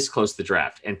this close to the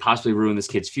draft and possibly ruin this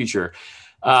kid's future?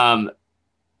 So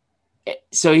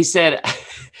he said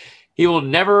he will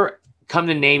never come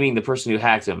to naming the person who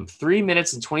hacked him. 3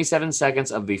 minutes and 27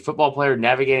 seconds of the football player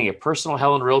navigating a personal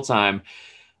hell in real time.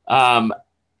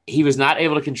 He was not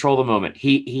able to control the moment.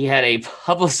 He had a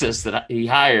publicist that he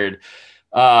hired,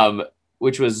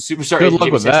 which was a superstar. Good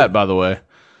luck with that, by the way.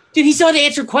 Dude, he still had to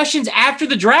answer questions after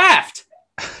the draft.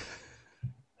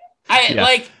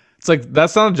 It's like,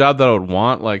 that's not a job that I would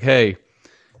want. Like, hey,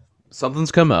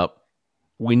 something's come up.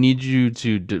 We need you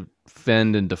to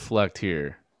defend and deflect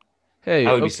here. Hey,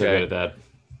 I would be so good at that.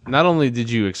 Not only did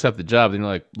you accept the job, then you're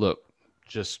like, look,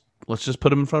 let's just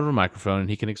put him in front of a microphone and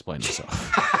he can explain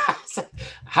himself.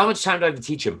 How much time do I have to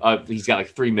teach him? He's got like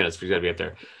 3 minutes, but he's got to be up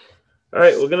there. All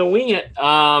right, we're gonna wing it.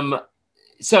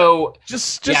 So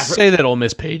just say that Ole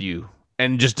Miss paid you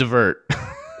and just divert.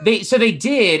 They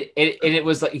did, and it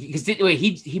was like, because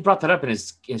he brought that up in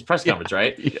his press conference,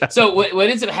 right? Yeah. So what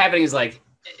ends up happening is like,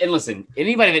 and listen,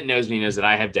 anybody that knows me knows that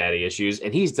I have daddy issues,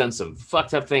 and he's done some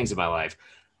fucked up things in my life.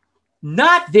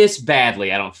 Not this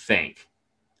badly, I don't think.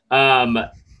 Like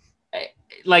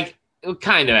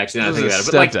kind of actually. Not thinking about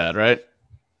it, but stepdad, right?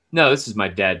 No, this is my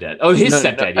dad. Oh, his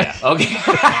stepdad, yeah. Okay.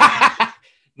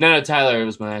 No, Tyler, it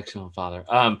was my actual father.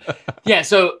 Yeah.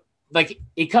 So like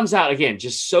it comes out again,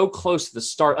 just so close to the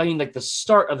start. I mean, like the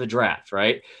start of the draft,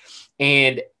 right?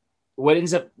 And what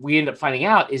we end up finding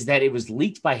out is that it was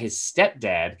leaked by his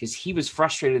stepdad, because he was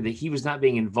frustrated that he was not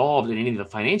being involved in any of the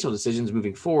financial decisions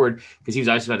moving forward, because he was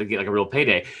obviously about to get like a real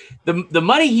payday. The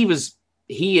money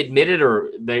he admitted,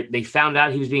 or they found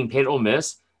out he was being paid at Ole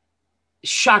Miss,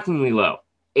 shockingly low,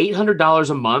 $800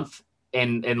 a month,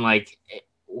 and like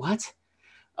what?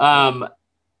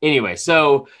 Anyway,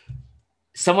 so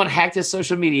someone hacked his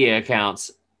social media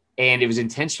accounts, and it was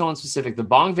intentional and specific. The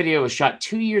Bong video was shot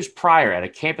 2 years prior at a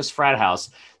campus frat house,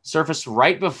 surfaced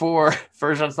right before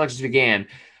first round selections began.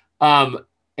 And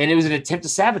it was an attempt to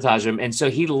sabotage him. And so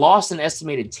he lost an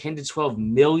estimated $10 to $12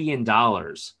 million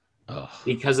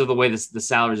because of the way the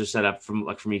salaries are set up from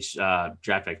each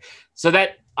draft pick. So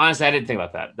that, honestly, I didn't think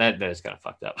about that. That is kind of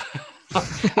fucked up.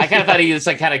 I kind of thought he just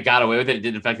like kind of got away with it. It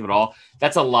didn't affect him at all.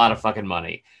 That's a lot of fucking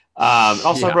money.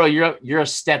 Also, yeah. Bro, you're a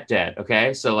stepdad.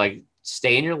 Okay. So like,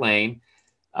 stay in your lane.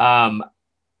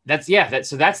 That's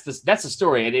the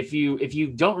story. And if you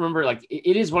don't remember, like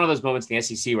it is one of those moments in the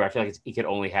SEC where I feel like it could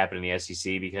only happen in the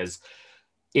SEC, because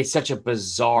it's such a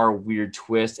bizarre, weird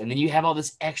twist. And then you have all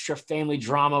this extra family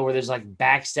drama where there's like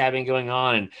backstabbing going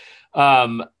on.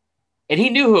 And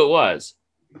he knew who it was.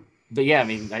 But yeah, I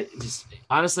mean, I just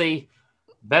honestly,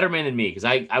 better man than me, because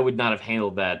I would not have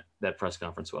handled that press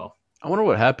conference well. I wonder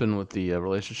what happened with the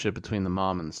relationship between the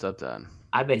mom and the stepdad.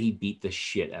 I bet he beat the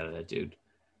shit out of that dude.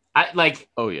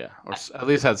 Oh yeah, or at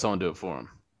least had someone do it for him.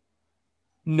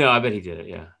 No, I bet he did it.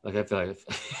 Yeah, like I feel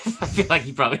like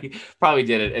he probably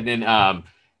did it, and then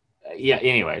yeah.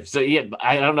 Anyway, so yeah,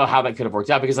 I don't know how that could have worked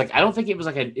out, because like I don't think it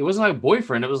wasn't like a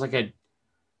boyfriend. It was like an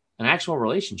actual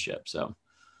relationship. So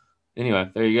anyway,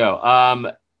 there you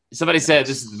go. Somebody said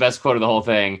this is the best quote of the whole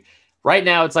thing. Right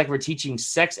now, it's like we're teaching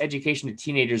sex education to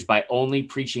teenagers by only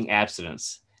preaching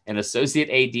abstinence. An associate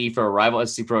AD for a rival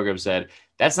SEC program said,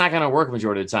 that's not going to work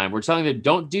majority of the time. We're telling them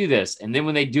don't do this. And then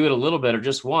when they do it a little bit or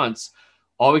just once,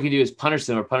 all we can do is punish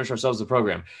them or punish ourselves as a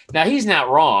program. Now, he's not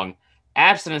wrong.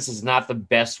 Abstinence is not the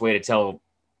best way to tell,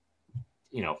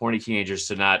 horny teenagers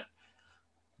to not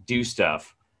do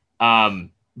stuff.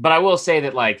 But I will say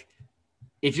that, like,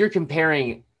 if you're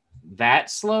comparing that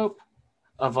slope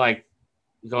of, like,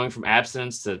 going from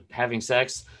abstinence to having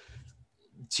sex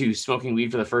to smoking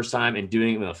weed for the first time and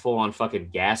doing it with a full-on fucking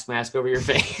gas mask over your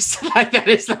face, like, that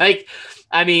is, like,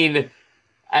 I mean,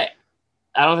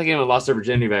 I don't think anyone lost their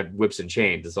virginity by whips and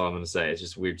chains. That's all I'm going to say. It's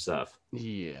just weird stuff.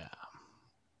 Yeah.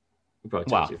 We probably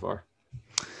took it too far.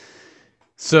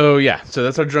 So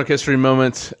that's our drunk history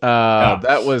moment.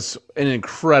 That was an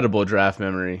incredible draft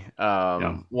memory.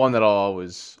 One that I'll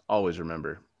always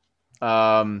remember.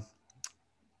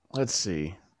 Let's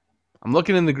see. I'm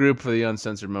looking in the group for the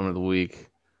uncensored moment of the week.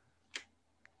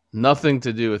 Nothing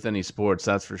to do with any sports,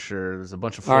 that's for sure. There's a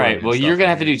bunch of. All right. Well, you're gonna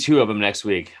have to do 2 of them next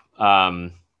week.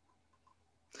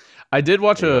 I did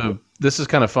watch this is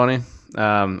kind of funny.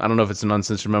 I don't know if it's an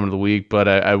uncensored moment of the week, but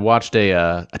I watched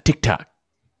a TikTok.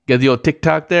 Got the old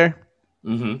TikTok there?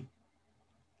 Mm-hmm.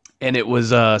 And it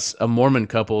was a Mormon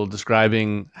couple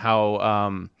describing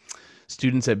how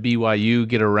students at BYU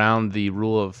get around the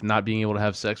rule of not being able to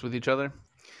have sex with each other.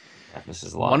 This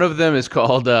is a lot. One of them is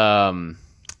called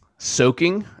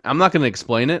soaking. I'm not going to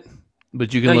explain it,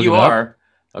 but you can look it up. You are.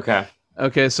 Okay.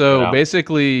 Okay, so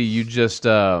basically you just...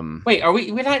 Wait,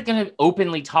 we're not going to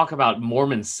openly talk about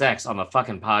Mormon sex on the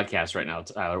fucking podcast right now,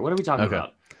 Tyler. What are we talking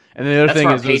about? And the other thing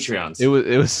is Patreons.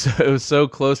 It was so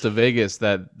close to Vegas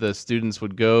that the students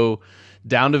would go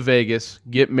down to Vegas,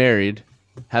 get married,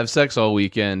 have sex all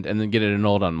weekend, and then get it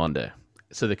annulled on Monday,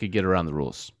 so they could get around the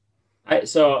rules.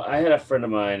 So I had a friend of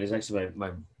mine. He's actually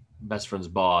my best friend's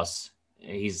boss.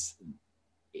 He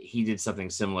did something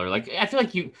similar. Like, I feel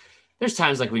like there's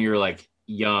times like when you're like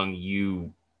young,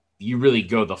 you really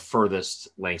go the furthest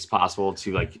lengths possible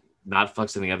to like not fuck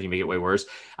something up and you make it way worse.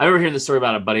 I remember hearing the story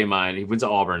about a buddy of mine. He went to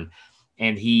Auburn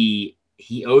and he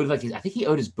owed I think he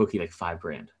owed his bookie like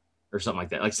 $5,000 or something like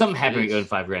that. Like something happened, he owed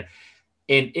 $5,000.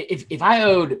 And if I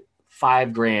owed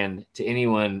 $5,000 to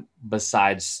anyone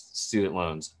besides student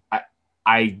loans,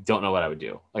 I don't know what I would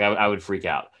do. Like I would freak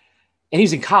out. And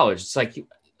he's in college. It's like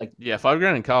yeah,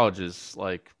 $5,000 in college is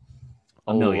like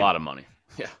a lot of money.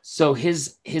 Yeah. So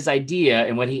his idea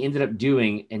and what he ended up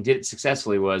doing and did it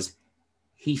successfully was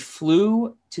he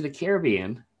flew to the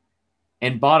Caribbean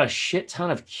and bought a shit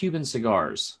ton of Cuban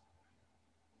cigars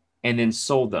and then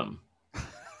sold them.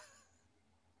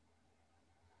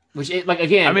 Which,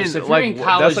 again, I mean, so like,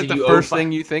 college, that's like the first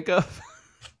thing you think of.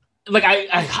 Like,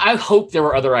 I hope there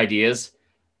were other ideas,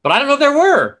 but I don't know if there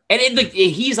were. And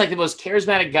he's like the most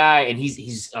charismatic guy, and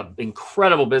he's an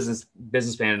incredible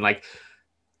businessman. And like,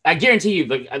 I guarantee you,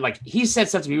 like he said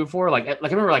stuff to me before. Like I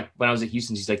remember like when I was at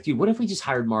Houston, he's like, dude, what if we just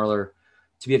hired Marler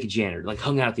to be like a janitor, like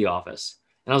hung out at the office?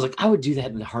 And I was like, I would do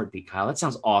that in a heartbeat, Kyle. That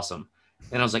sounds awesome.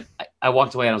 And I was like, I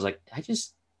walked away and I was like, I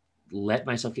just let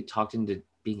myself get talked into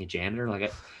being a janitor.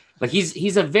 Like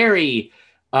he's a very,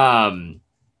 I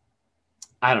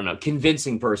don't know,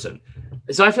 convincing person.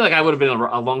 So I feel like I would have been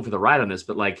along for the ride on this,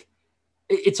 but like,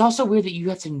 it's also weird that you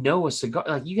have to know a cigar.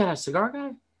 Like, you got a cigar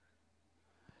guy?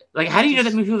 Like, how do you know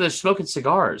that many people that are smoking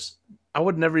cigars? I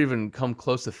would never even come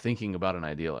close to thinking about an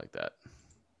idea like that.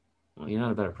 Well, you're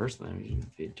not a better person than me.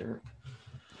 You'd be a jerk.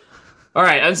 All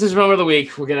right, uncensored moment of the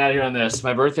week. We'll get out of here on this.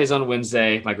 My birthday's on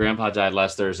Wednesday. My grandpa died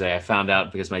last Thursday. I found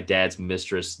out because my dad's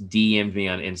mistress DM'd me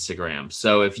on Instagram.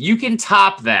 So if you can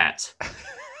top that,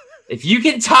 if you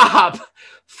can top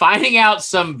finding out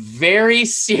some very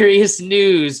serious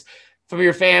news from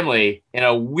your family in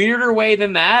a weirder way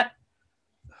than that,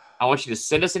 I want you to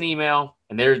send us an email,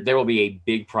 and there will be a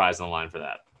big prize on the line for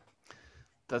that.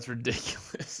 That's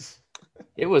ridiculous.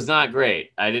 It was not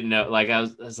great. I didn't know. Like, I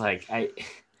was like,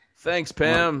 Thanks,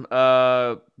 Pam.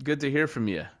 Good to hear from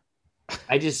you.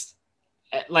 I just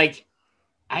like,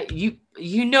 you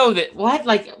know that what?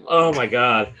 Like, oh my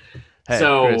God. Hey,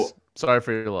 so Chris, sorry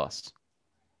for your loss.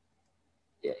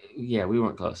 Yeah, we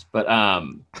weren't close, but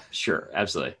sure,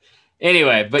 absolutely.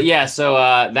 Anyway, but yeah, so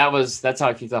that's how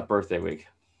I kicked off birthday week.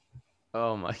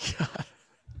 Oh my God.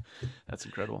 That's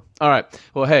incredible. All right.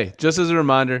 Well, hey, just as a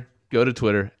reminder, go to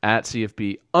Twitter at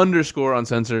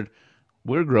CFP_uncensored.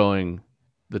 We're growing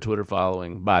the Twitter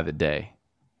following by the day.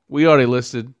 We already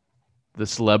listed the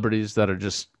celebrities that are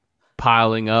just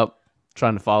piling up,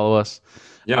 trying to follow us.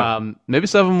 Yeah. Maybe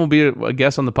some of them will be a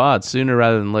guest on the pod sooner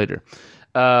rather than later.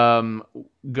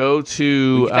 Go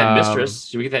to that mistress.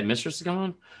 Should we get that mistress to come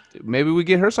on? Maybe we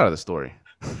get her side of the story.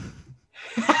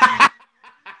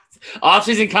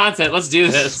 Off-season content. Let's do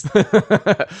this. All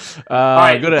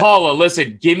right, Paula,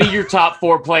 listen, give me your top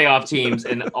 4 playoff teams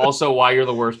and also why you're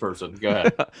the worst person. Go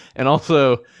ahead. And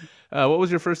also, what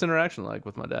was your first interaction like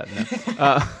with my dad?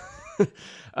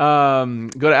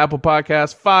 Go to Apple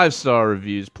Podcasts, 5-star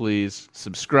reviews, please.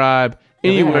 Subscribe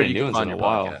anywhere you can find your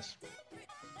podcast.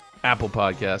 Apple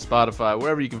Podcasts, Spotify,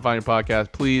 wherever you can find your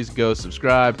podcast, please go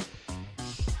subscribe.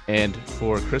 And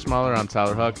for Chris Mahler, I'm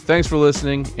Tyler Huck. Thanks for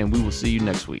listening, and we will see you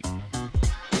next week.